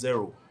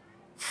 050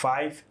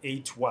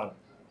 581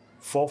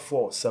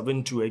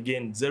 4472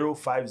 again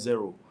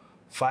 050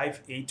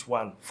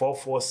 581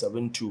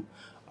 4472.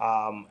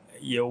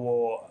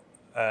 Your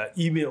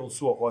email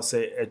so ko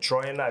say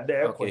try na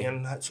there ko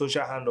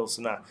social handles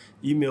na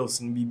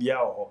emails in bibia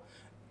ho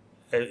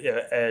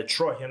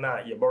try na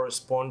you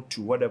respond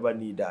to whatever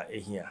need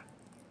here.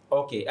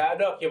 Okay,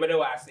 doc, you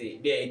better say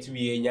there to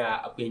me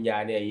nya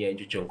akwenya na ye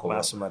ntwetwenko.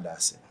 Masoma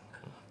dase.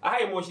 I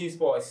Emotion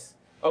Sports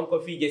on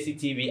Kofy Jesse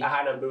TV. I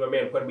had a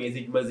government for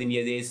music mazini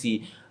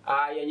yesi.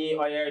 Yanyi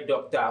oya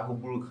Dr.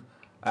 Hubruk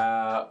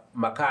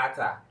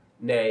Makata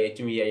na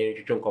to me ye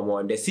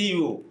ntwetwenko the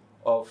CEO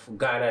of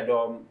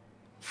GhanaDom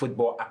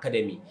Football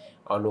Academy.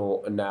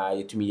 Ono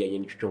na to me ye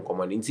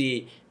ntwetwenko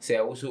nti say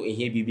also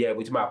ehia bibia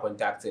but ma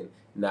contacting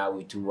na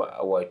we to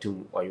our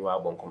to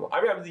onwa bonkomo.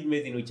 Abi amzi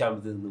mezi no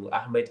champs no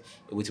Ahmed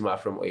ebutima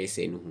from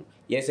OSA no hu.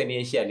 Yes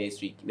and share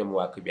next week na mo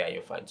akabia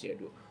your fan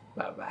chedo.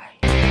 Bye bye.